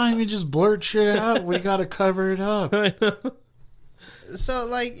 Half the time you just blurt shit out, we gotta cover it up. I know. So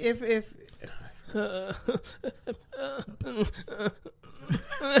like if I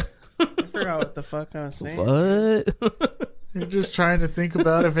forgot what the fuck I was saying. What? You're just trying to think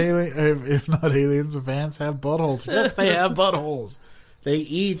about if not aliens, if ants have buttholes. Yes, they have buttholes. They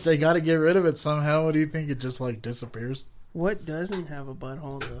eat. They got to get rid of it somehow. What do you think? It just like disappears? What doesn't have a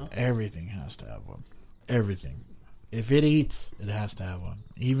butthole though? Everything has to have one. Everything. If it eats, it has to have one.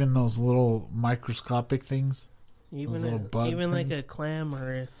 Even those little microscopic things. Those little bug Even like things. a clam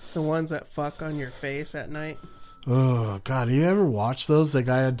or a... The ones that fuck on your face at night. Oh God! You ever watch those? The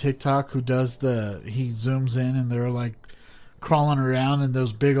guy on TikTok who does he zooms in and they're like crawling around in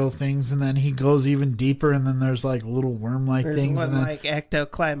those big old things, and then he goes even deeper, and then there's like little worm-like There's things. one And then like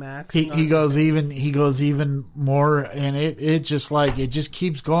ectoclimax. he goes even more, and it just like it just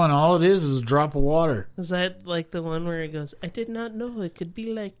keeps going. All it is a drop of water. Is that like the one where it goes, I did not know it could be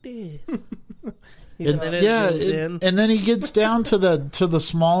like this? And then it zooms in. and then he gets down to the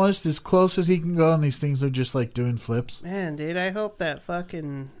smallest, as close as he can go, and these things are just like doing flips. Man, dude, I hope that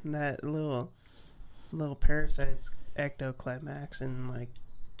little parasite's ectoclimax and like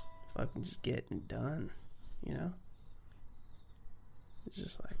fucking just getting it done, you know? It's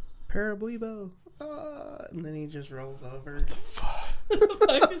just like Parablebo, and then he just rolls over. What the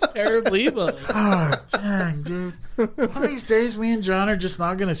fuck is Parablebo? Oh, dang, dude. One of these days, me and John are just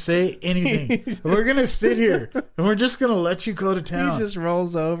not going to say anything. We're going to sit here, and we're just going to let you go to town. He just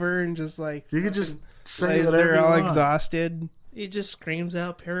rolls over and just like... You could just say lays whatever there you all want. exhausted. He just screams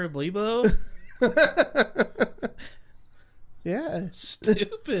out Parablebo? Yeah.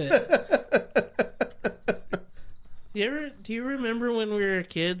 Stupid. Do you remember when we were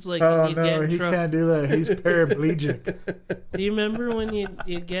kids? Like, Oh, you'd get no, in he trouble? can't do that. He's paraplegic. Do you remember when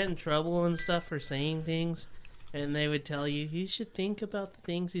you'd get in trouble and stuff for saying things, and they would tell you should think about the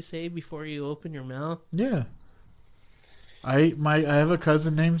things you say before you open your mouth? Yeah. I have a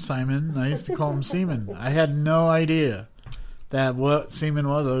cousin named Simon, and I used to call him Seaman. I had no idea that what Seaman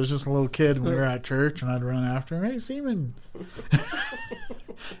was. I was just a little kid, and we were at church, and I'd run after him. Hey, Seaman.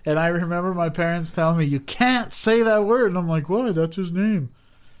 And I remember my parents telling me, you can't say that word. And I'm like, what? That's his name.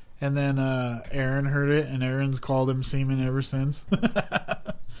 And then Aaron heard it, and Aaron's called him Seaman ever since.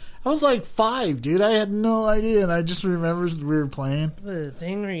 I was like 5, dude. I had no idea, and I just remembered we were playing. The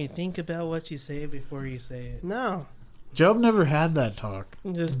thing where you think about what you say before you say it. No. Job never had that talk.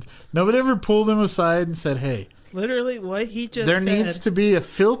 Just Nobody ever pulled him aside and said, hey, literally what he just there said. needs to be a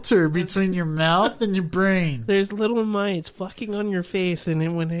filter between your mouth and your brain. There's little mites fucking on your face, and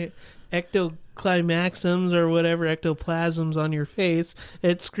then when it ectoclimaxums or whatever ectoplasms on your face,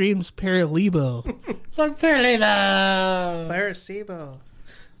 it screams Parablebo. It's like Parablebo. Placebo.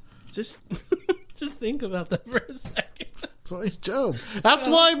 Just think about that for a second. That's That's why he's Job. That's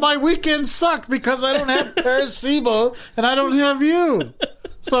why my weekend sucked, because I don't have Parasibo and I don't have you.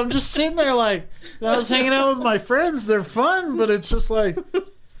 So I'm just sitting there like, I was hanging out with my friends. They're fun, but it's just like,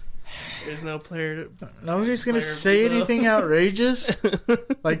 There's no player. nobody's going to Player say Vivo. anything outrageous.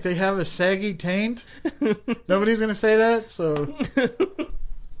 Like they have a saggy taint. Nobody's going to say that. So,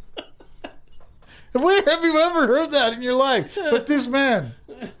 where have you ever heard that in your life? But this man.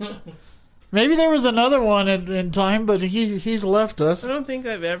 Maybe there was another one in time, but he's left us. I don't think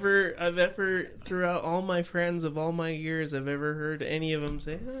I've ever throughout all my friends of all my years, I've ever heard any of them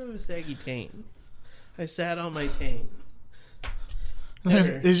say, "I have a saggy taint. I sat on my taint."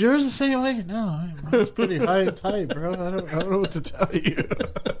 Never. Is yours the same way? No, mine's pretty high and tight, bro. I don't know what to tell you.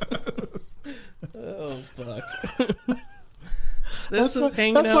 Oh fuck! This was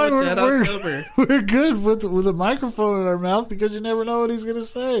hanging that's why out with Dead October. We're good with a microphone in our mouth because you never know what he's gonna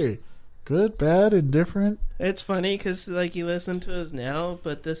say. Good, bad, indifferent. It's funny because like you listen to us now,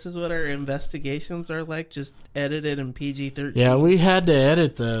 but this is what our investigations are like, just edited in PG-13. Yeah, we had to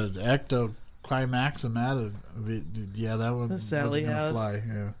edit the ectoclimaxum out of it. Yeah, that one The Sally wasn't gonna House. fly.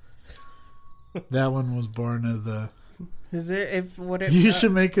 Yeah, that one was born of the. Is there if what it You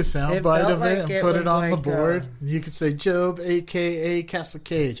should make a sound it bite felt of like it and it put was it on the like, board. You could say Job, a.k.a. Castle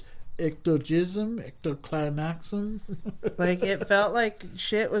Cage. Ectogism, ectoclimaxum. like it felt like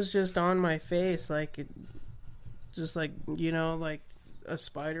shit was just on my face, like it, just like like a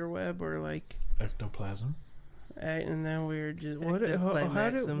spider web or like Ectoplasm. and then we were just how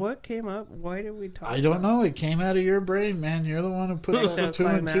Ectoclimaxum. what came up? Why did we talk? I don't know. It came out of your brain, man. You're the one who put the two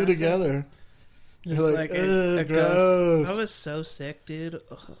and two Ectoclimaxum. together. Just You're like like, a ugh, ghost. gross. I was so sick, dude.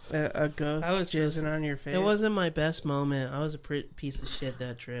 Ugh. A ghost I was jizzing on your face. It wasn't my best moment. I was a piece of shit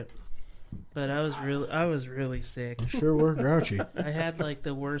that trip, but I was really sick. You sure were grouchy. I had like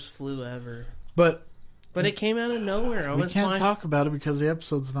the worst flu ever. But it came out of nowhere. I we was can't fine. talk about it because the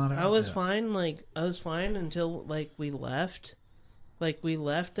episode's not out I was yet. fine. Like I was fine until like we left. Like we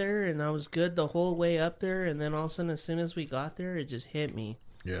left there, and I was good the whole way up there. And then all of a sudden, as soon as we got there, it just hit me,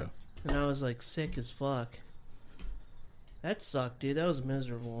 Yeah. and I was like sick as fuck. That sucked, dude. That was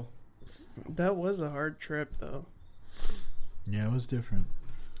miserable. That was a hard trip, though. Yeah, it was different.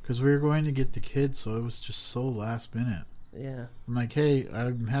 Because we were going to get the kids, so it was just so last minute. Yeah. I'm like, hey,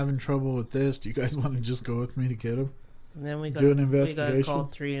 I'm having trouble with this. Do you guys want to just go with me to get them? And then we got Do an investigation? We got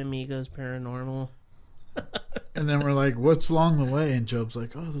called Three Amigos Paranormal. And then we're like, what's along the way? And Job's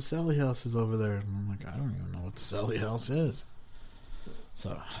like, oh, the Sally House is over there. And I'm like, I don't even know what the Sally House is.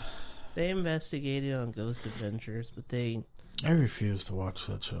 So They investigated on Ghost Adventures, but they I refuse to watch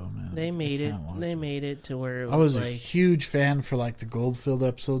that show, man. They made I it. can't watch They made it to where it was, I was a like huge fan for like the Goldfield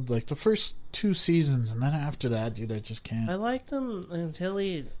episode, like the first 2 seasons, and then after that, dude, I just can't. I liked him until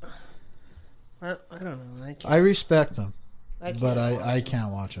he. I don't know. I can't. I respect them, I but can't watch I them.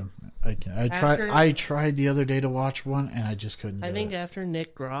 can't watch them. I can't. After- I tried the other day to watch one, and I just couldn't. I do think it. after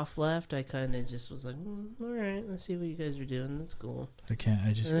Nick Groff left, I kind of just was like, all right, let's see what you guys are doing. That's cool. I can't.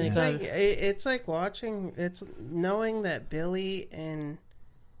 I just And then can't. It's like it's like watching. It's knowing that Billy and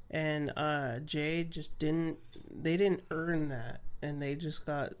Jade just didn't. They didn't earn that, and they just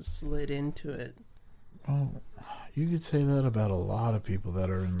got slid into it. Oh, you could say that about a lot of people that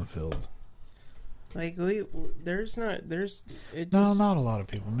are in the field. Like there's it No, just- not a lot of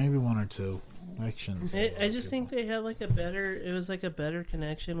people. Maybe 1 or 2. I shouldn't say a lot I of just people. think they had like a better. It was like a better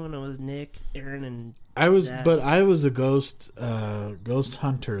connection when it was Nick, Aaron, and I was, Zach. but I was a Ghost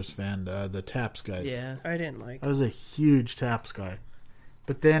Hunters fan. The Taps guys. Yeah, I didn't like. I was a huge Taps guy.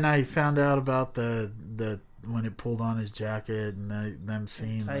 But then I found out about the when it pulled on his jacket and them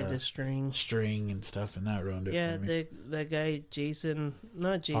seeing tied the the string. string and stuff, and that ruined it Yeah, for me. that guy Jason.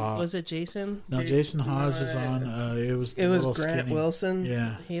 Not Jason. Was it Jason? No, Jason Hawes is on. It was the It was little Grant skinny- Wilson.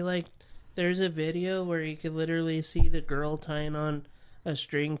 Yeah, He like. There's a video where you could literally see the girl tying on a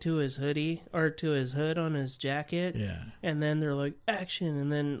string to his hoodie or to his hood on his jacket. yeah. And then they're like action, and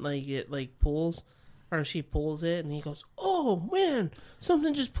then like it like pulls, or she pulls it, and he goes, "Oh man,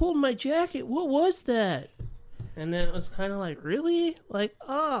 something just pulled my jacket. What was that?" And then it was kind of like, really, like,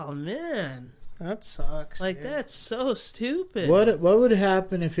 oh man, That sucks. like dude. that's so stupid. What would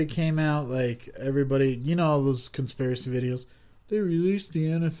happen if it came out like everybody? You know all those conspiracy videos. They released the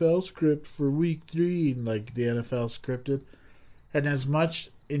NFL script for week 3, and like the NFL scripted, and as much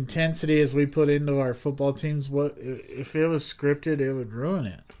intensity as we put into our football teams, what if it was scripted? It would ruin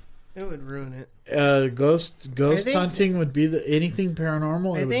it. It would ruin it. Ghost think- hunting would be anything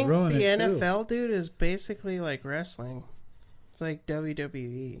paranormal. I It would think ruin the it too. NFL dude is basically like wrestling. It's like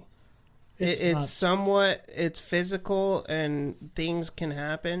WWE. It's not- somewhat it's physical and things can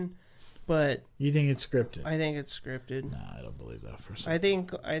happen, but You think it's scripted? I think it's scripted. Nah, I don't believe that for a second.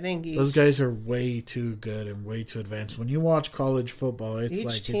 I think Those guys are way too good and way too advanced. When you watch college football, it's each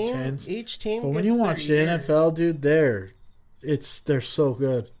like team, intense. Each team. But when gets you their watch the year. NFL, dude, they're so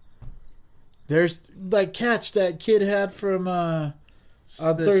good. There's like catch that kid had from on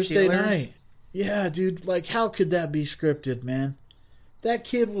The Thursday Steelers? night. Yeah, dude. Like, how could that be scripted, man? That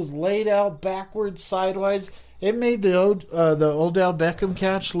kid was laid out backwards, sideways. It made the Odell Beckham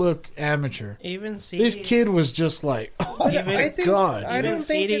catch look amateur. Even This kid was just like, oh my god! I don't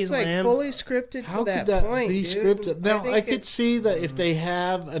think it's like fully scripted How to that could that point. be dude. scripted? Now, think I could it's- see that if they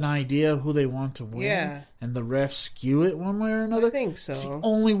have an idea of who they want to win, Yeah. and the refs skew it one way or another, I think so. it's the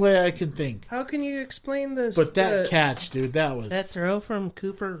only way I can think. How can you explain this? But that catch, dude, that was that throw from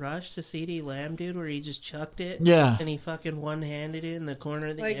Cooper Rush to CeeDee Lamb, dude, where he just chucked it. Yeah. And he fucking one-handed it in the corner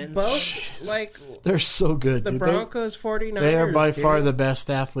of the like end. both like they're so good. the dude. Broncos 49ers. They are by far dude. the best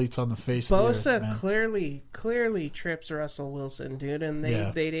athletes on the face of the Bosa earth, man. clearly trips Russell Wilson, dude, and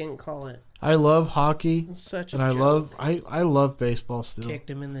they didn't call it. I love hockey, Such a and I joke. love baseball still, Kicked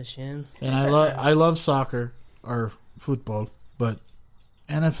him in the shins. and I love soccer or football, but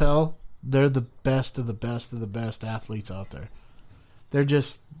NFL, they're the best of the best of the best athletes out there. They're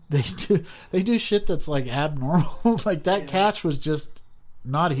just they do shit that's like abnormal. Like that catch was just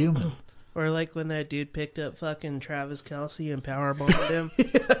not human. Or like when that dude picked up fucking Travis Kelce and powerbombed him.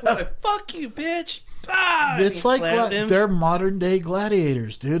 Like, fuck you, bitch! Ah! And It's he like slammed him. they're modern day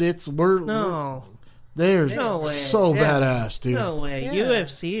gladiators, dude. No. They're No way. so Yeah. badass, dude. No way. Yeah.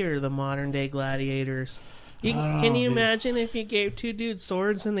 UFC are the modern day gladiators. Can you imagine if you gave two dudes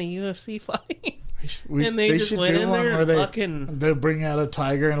swords in the UFC fight? And they just should went do in one there where and they fucking... they bring out a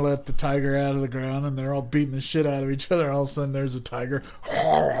tiger and let the tiger out of the ground, and they're all beating the shit out of each other. All of a sudden, there's a tiger.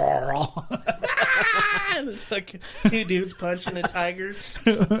 Fucking two dudes punching a tiger.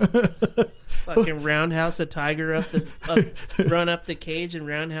 Fucking roundhouse a tiger run up the cage and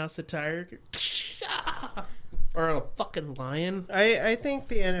roundhouse a tiger. Or a fucking lion. I think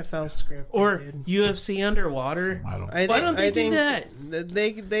the NFL script Or UFC underwater. I don't. Why don't they do that?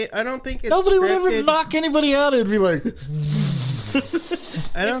 I don't think it's Nobody would ever scripted. knock anybody out. It'd be like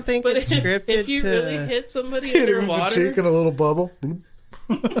I don't think But it's scripted. if you to, really hit somebody hit him in the underwater, cheek and a little bubble.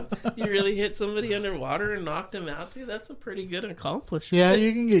 you really hit somebody underwater and knocked him out, dude, that's a pretty good accomplishment. Yeah,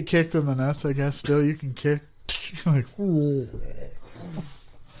 you can get kicked in the nuts. I guess still you can kick. Like, whoa.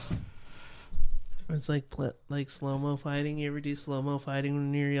 It's like slow-mo fighting. You ever do slow-mo fighting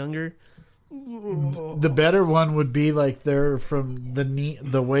when you're younger? The better one would be like they're from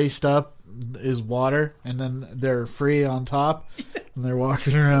the waist up is water, and then they're free on top, and they're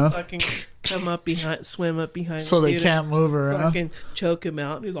walking around. Fucking come up behind, swim up behind. So the they dude can't and move around. Fucking choke him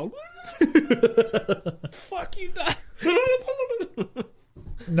out, and he's like, "Fuck you, die."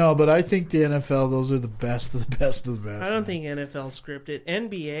 No, but I think the NFL, those are the best of the best of the best. I don't think NFL scripted.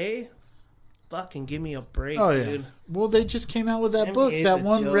 NBA, fucking give me a break, Oh yeah. dude. Well, they just came out with that NBA book. is That a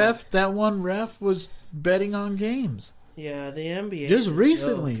one joke. ref was betting on games. Yeah, the NBA. Just is a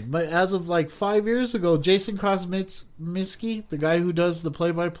recently, joke. but as of like 5 years ago, Jason Kosminski, the guy who does the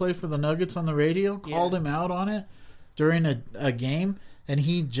play-by-play for the Nuggets on the radio, called him out on it during a game, and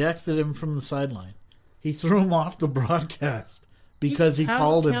he ejected him from the sideline. He threw him off the broadcast because he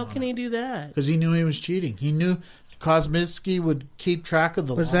called him. How can he do that? Because he knew he was cheating. He knew Kosminski would keep track of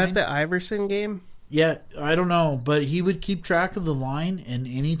the Was line. that the Iverson game? Yeah, I don't know, but he would keep track of the line, and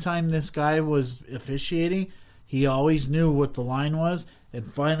anytime this guy was officiating, he always knew what the line was,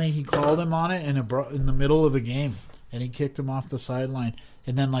 and finally he called him on it in the middle of a game, and he kicked him off the sideline.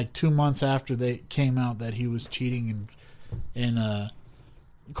 And then like 2 months after they came out that he was cheating and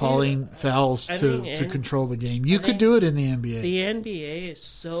calling fouls to control the game. You could do it in the NBA. The NBA is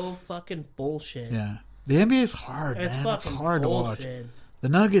so fucking bullshit. Yeah. The NBA is hard, It's man. It's fucking hard to bullshit. watch. The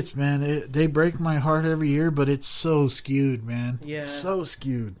Nuggets, man, they break my heart every year, but it's so skewed, man. Yeah. So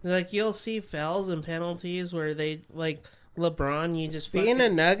skewed. Like, you'll see fouls and penalties where they, like, LeBron, you just Being fucking a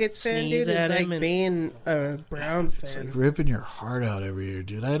Nuggets fan, sneeze dude, is at like him and- being a Browns It's fan. like ripping your heart out every year,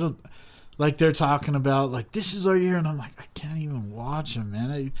 dude. I don't... Like, they're talking about, like, this is our year, and I'm like, I can't even watch them,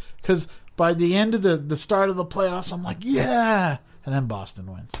 man. Because by the end of the start of the playoffs, I'm like, yeah! And then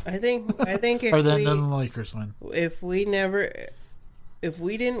Boston wins. I think if Or then the Lakers win. if we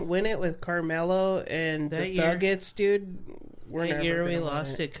didn't win it with Carmelo and That the year- Nuggets, dude, we're that never year we gonna win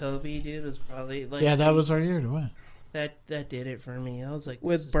lost it. to Kobe, dude, was probably, like... Yeah, that was our year to win. That did it for me. I was like... this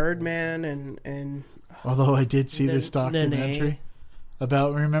with is Birdman and Although I did see this Nene. documentary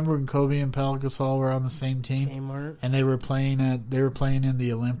about, remember when Kobe and Pau Gasol were on the same team? Kmart. And they were playing in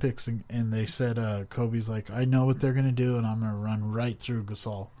the Olympics, and they said Kobe's like, I know what they're gonna do, and I'm gonna run right through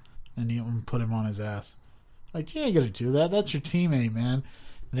Gasol. and you put him on his ass. Like, you ain't gonna do that. That's your teammate, man.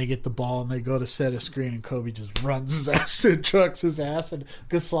 And they get the ball and they go to set a screen, and Kobe just runs his ass and trucks his ass, and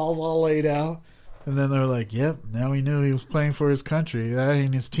Gasol's all laid out. And then they're like, "Yep, now we knew he was playing for his country. That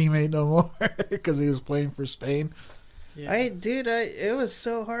ain't his teammate no more because he was playing for Spain." Yeah. It was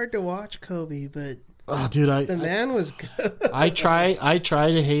so hard to watch Kobe, but oh, dude, the man was good. I try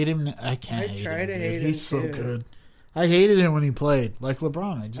to hate him. I can't hate him. Hate He's so too. good. I hated him when he played, like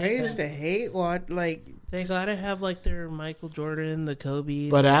LeBron. I used to hate they gotta have like their Michael Jordan, the Kobe.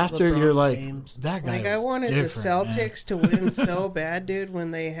 But after LeBron you're like, James. that guy. Like, I wanted the Celtics to win so bad, dude,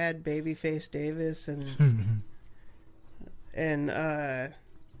 when they had Babyface Davis and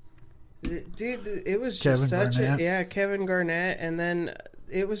dude, it was just Kevin Garnett, and then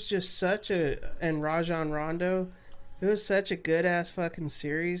it was just and Rajon Rondo. It was such a good ass fucking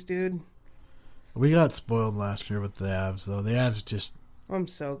series, dude. We got spoiled last year with the Avs, though. The Avs just. I'm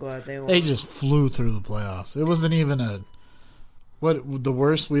so glad they won. They just flew through the playoffs. It wasn't even the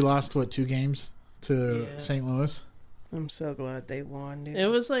worst. We lost 2 games to St. Louis. I'm so glad they won, dude. It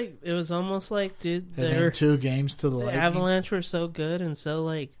was almost like, dude, and then 2 games to the Lightning. Avalanche were so good and so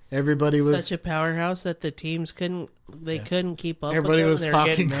like everybody was such a powerhouse that the teams couldn't keep up. Everybody with was them.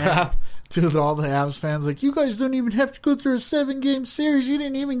 talking crap to all the Avs fans, like, you guys don't even have to go through a 7-game series. You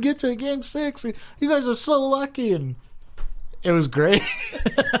didn't even get to a game 6. You guys are so lucky, and it was great.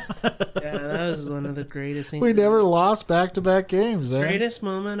 Yeah, that was one of the greatest things. We never lost back-to-back games. Eh?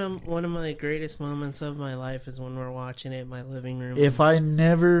 One of my greatest moments of my life is when we're watching it in my living room. If I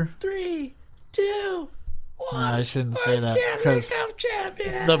never 3, 2, 1. No, I shouldn't say that because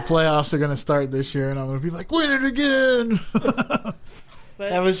the playoffs are going to start this year, and I'm going to be like, win it again.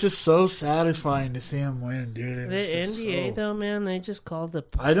 That was just so satisfying to see him win, dude. The NBA, though, man, they just called the.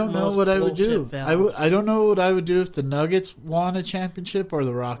 I don't know what I would do. I don't know what I would do if the Nuggets won a championship or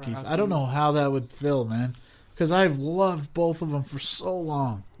the Rockies. I don't know how that would feel, man. Because I've loved both of them for so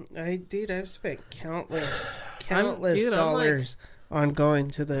long. I've spent countless dollars on going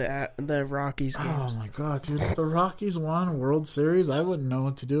to the Rockies games. Oh my god, dude! If the Rockies won a World Series, I wouldn't know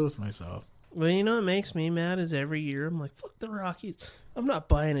what to do with myself. Well, you know what makes me mad is every year I'm like, fuck the Rockies. I'm not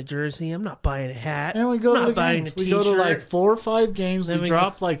buying a jersey. I'm not buying a hat. And we go I'm to not buying a we t-shirt. go to like 4 or 5 games. Then we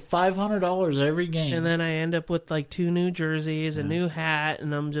drop like $500 every game. And then I end up with like 2 new jerseys, a new hat,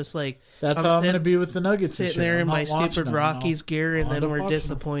 and I'm just like... That's how I'm going to be with the Nuggets this year. Sitting there in my stupid them, Rockies gear, and then we're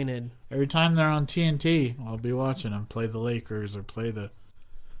disappointed. Every time they're on TNT, I'll be watching them play the Lakers or play the...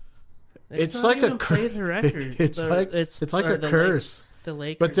 It's like a play the record. It's like a curse. The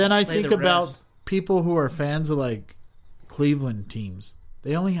Lakers. But then I think about people who are fans of like Cleveland teams.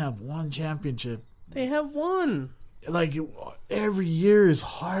 They only have 1 championship. They have 1. Like every year is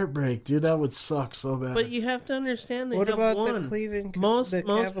heartbreak, dude. That would suck so bad. But you have to understand they what have about 1. The Cleveland? Most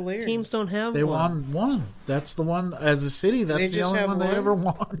Cavaliers? teams don't have. They 1. won 1. That's the one as a city. That's the only one they ever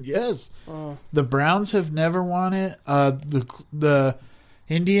won. Yes. Oh. The Browns have never won it. The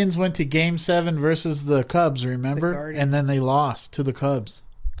Indians went to Game 7 versus the Cubs. Remember, and then they lost to the Cubs.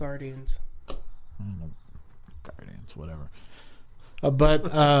 Guardians. Guardians, whatever.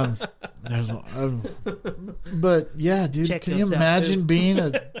 But yeah, dude. Check can you imagine being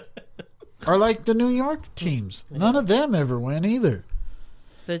or like the New York teams? None of them ever win either.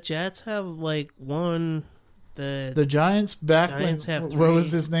 The Jets have like 1. The Giants have 3. What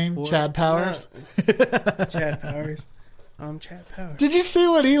was his name? 4. Chad Powers. Chad Powers. Chad Powers. Did you see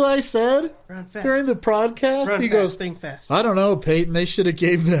what Eli said during the podcast? He goes, "Think fast." I don't know, Peyton. They should have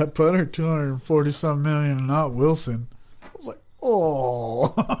gave that punter $240-some million and not Wilson. I was like,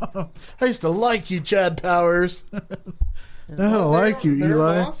 oh, I used to like you, Chad Powers. I don't like you, they're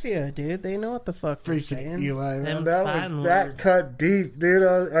Eli. Mafia, dude. They know what the fuck they're saying. Eli, man. Them That cut deep, dude.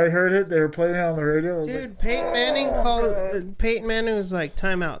 I heard it. They were playing it on the radio. Dude, Peyton Manning was like,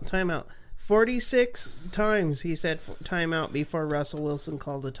 timeout. 46 times he said timeout before Russell Wilson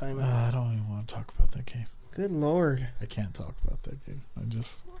called a timeout. I don't even want to talk about that game. Good Lord. I can't talk about that game.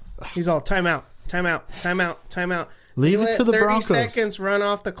 He's all timeout. Leave it to the 30 Broncos. 30 seconds run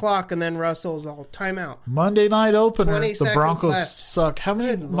off the clock, and then Russell's all timeout. Monday night opener. 20 The Broncos left. suck. How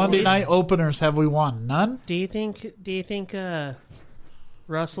many Monday night openers have we won? None? Do you think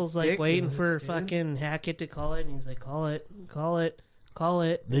Russell's like waiting for fucking Hackett to call it, and he's like, call it.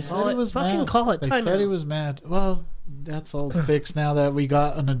 They said he was mad. Call it. They said he was mad. Well, that's all fixed now that we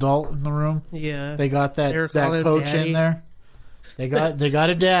got an adult in the room. Yeah, they got that coach in there. They got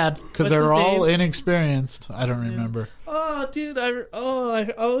a dad because they're all inexperienced. I don't remember. Oh, dude, I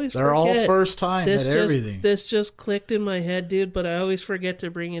always they're forget. all first time at everything. This just clicked in my head, dude. But I always forget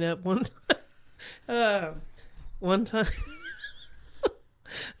to bring it up. One time,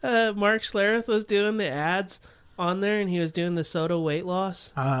 Mark Schlereth was doing the ads on there, and he was doing the soda weight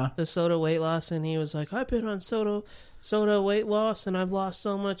loss. The soda weight loss, and he was like, I've been on soda weight loss, and I've lost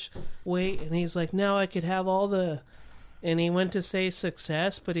so much weight. And he's like, now I could have all the... And he went to say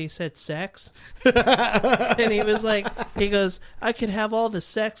success, but he said sex. And he was like, he goes, I could have all the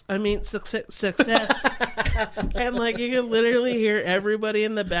success. And like, you could literally hear everybody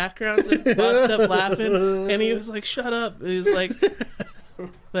in the background just bust up laughing. And he was like, shut up. He was like,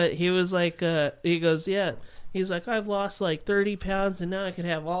 but he was like, he goes, yeah. He's like, I've lost like 30 pounds, and now I can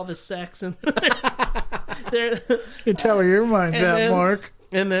have all the sex. And you tell where your mind's at, Mark.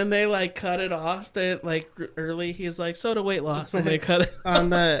 And then they like cut it off. They like early. He's like soda weight loss, and they cut it on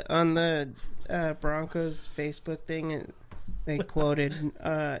the Broncos Facebook thing. They quoted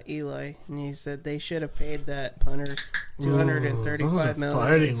Eli, and he said they should have paid that punter $235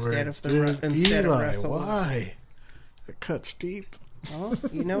 million instead of Russell. Why? It cuts deep. Well,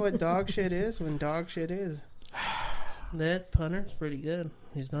 you know what dog shit is when dog shit is. That punter's pretty good.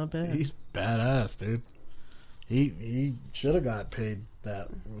 He's not bad. He's badass, dude. He should have got paid that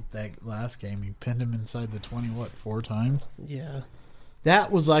last game. He pinned him inside the 20, 4 times? Yeah.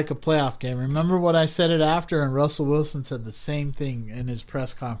 That was like a playoff game. Remember what I said it after, and Russell Wilson said the same thing in his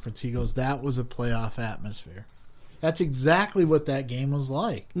press conference. He goes, that was a playoff atmosphere. That's exactly what that game was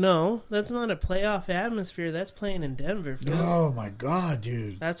like. No, that's not a playoff atmosphere. That's playing in Denver. Phil. Oh, my God,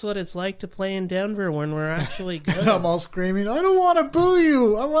 dude. That's what it's like to play in Denver when we're actually good. I'm all screaming, I don't want to boo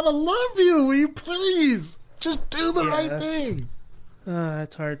you. I want to love you. Will you please? Just do the right thing.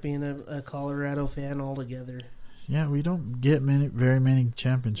 It's hard being a Colorado fan altogether. Yeah, we don't get very many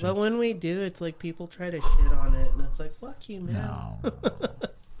championships. But when we do, it's like people try to shit on it, and it's like, fuck you, man. No.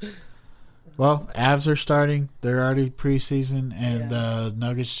 Well, Avs are starting. They're already preseason, and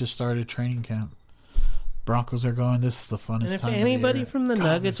Nuggets just started training camp. Broncos are going. This is the funnest time of the year. And if anybody from the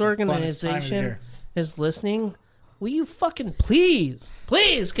Nuggets organization is listening, will you fucking please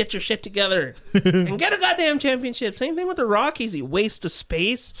get your shit together and get a goddamn championship? Same thing with the Rockies, you waste of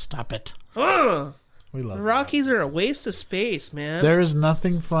space. Stop it. We love the Rockies are a waste of space, man. There is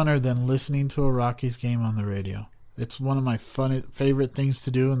nothing funner than listening to a Rockies game on the radio. It's one of my favorite things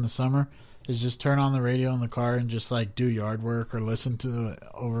to do in the summer is just turn on the radio in the car and just like do yard work or listen to it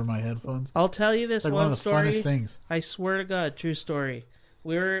over my headphones. I'll tell you this one story. One of the funnest things. I swear to God, true story.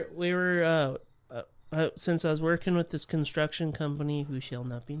 We were since I was working with this construction company, who shall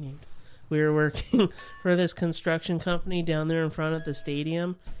not be named, we were working for this construction company down there in front of the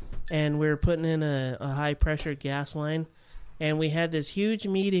stadium, and we were putting in a high-pressure gas line, and we had this huge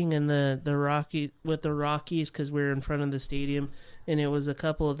meeting in the Rockies because we were in front of the stadium, and it was a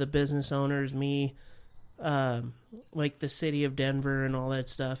couple of the business owners, me, like the city of Denver and all that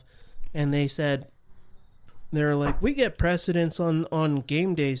stuff, and they said, they're like, we get precedence on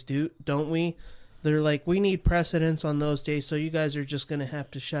game days, don't we? They're like, we need precedence on those days, so you guys are just going to have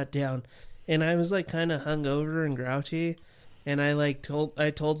to shut down. And I was like kind of hungover and grouchy, and I told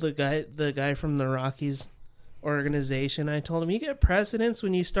the guy from the Rockies organization, I told him, you get precedence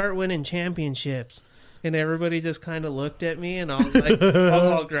when you start winning championships. And everybody just kind of looked at me, and I was like, I was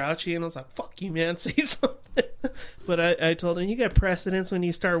all grouchy, and I was like, fuck you, man, say something. But I told him, you get precedence when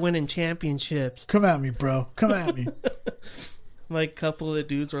you start winning championships. Come at me, bro. Come at me. Like, a couple of the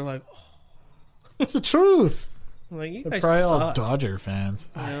dudes were like, oh. It's the truth. Like, you They're guys probably suck. all Dodger fans.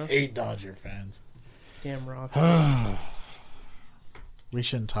 Yeah. I hate Dodger fans. Damn rock. We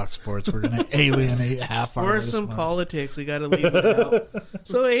shouldn't talk sports. We're going to alienate half our listeners. Or some politics. We got to leave it out.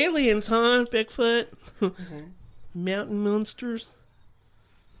 So aliens, huh? Bigfoot? Mountain monsters?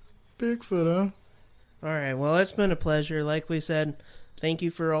 Bigfoot, huh? All right. Well, it's been a pleasure. Like we said, thank you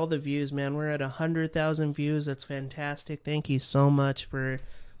for all the views, man. We're at 100,000 views. That's fantastic. Thank you so much for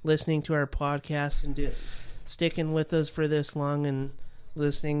listening to our podcast and sticking with us for this long and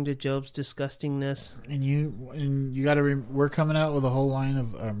listening to Job's disgustingness. And you got to we're coming out with a whole line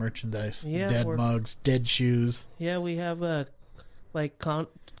of merchandise. Yeah, dead mugs, dead shoes. Yeah, we have like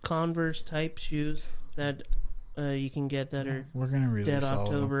Converse type shoes that you can get that are we're gonna release Dead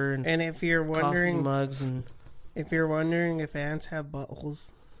October and if you're wondering mugs and if you're wondering if ants have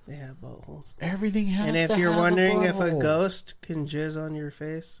buttholes, they have buttholes. Everything has. And if you're wondering if a ghost can jizz on your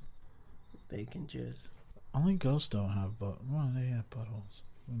face, they can jizz. Only ghosts don't have butt. Well, they have buttholes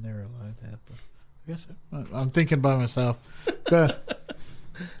when they were alive. They had I guess I'm thinking by myself. Good.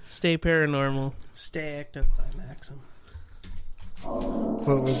 Stay paranormal. Stay ectoclimaxum.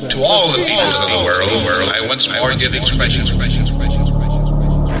 What was that? To all the peoples of the world, I once more give expression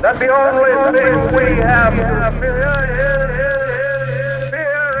that the only thing we have to fear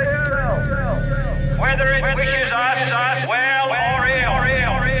is whether it wishes us well or ill.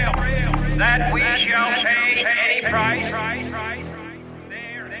 that we shall pay any price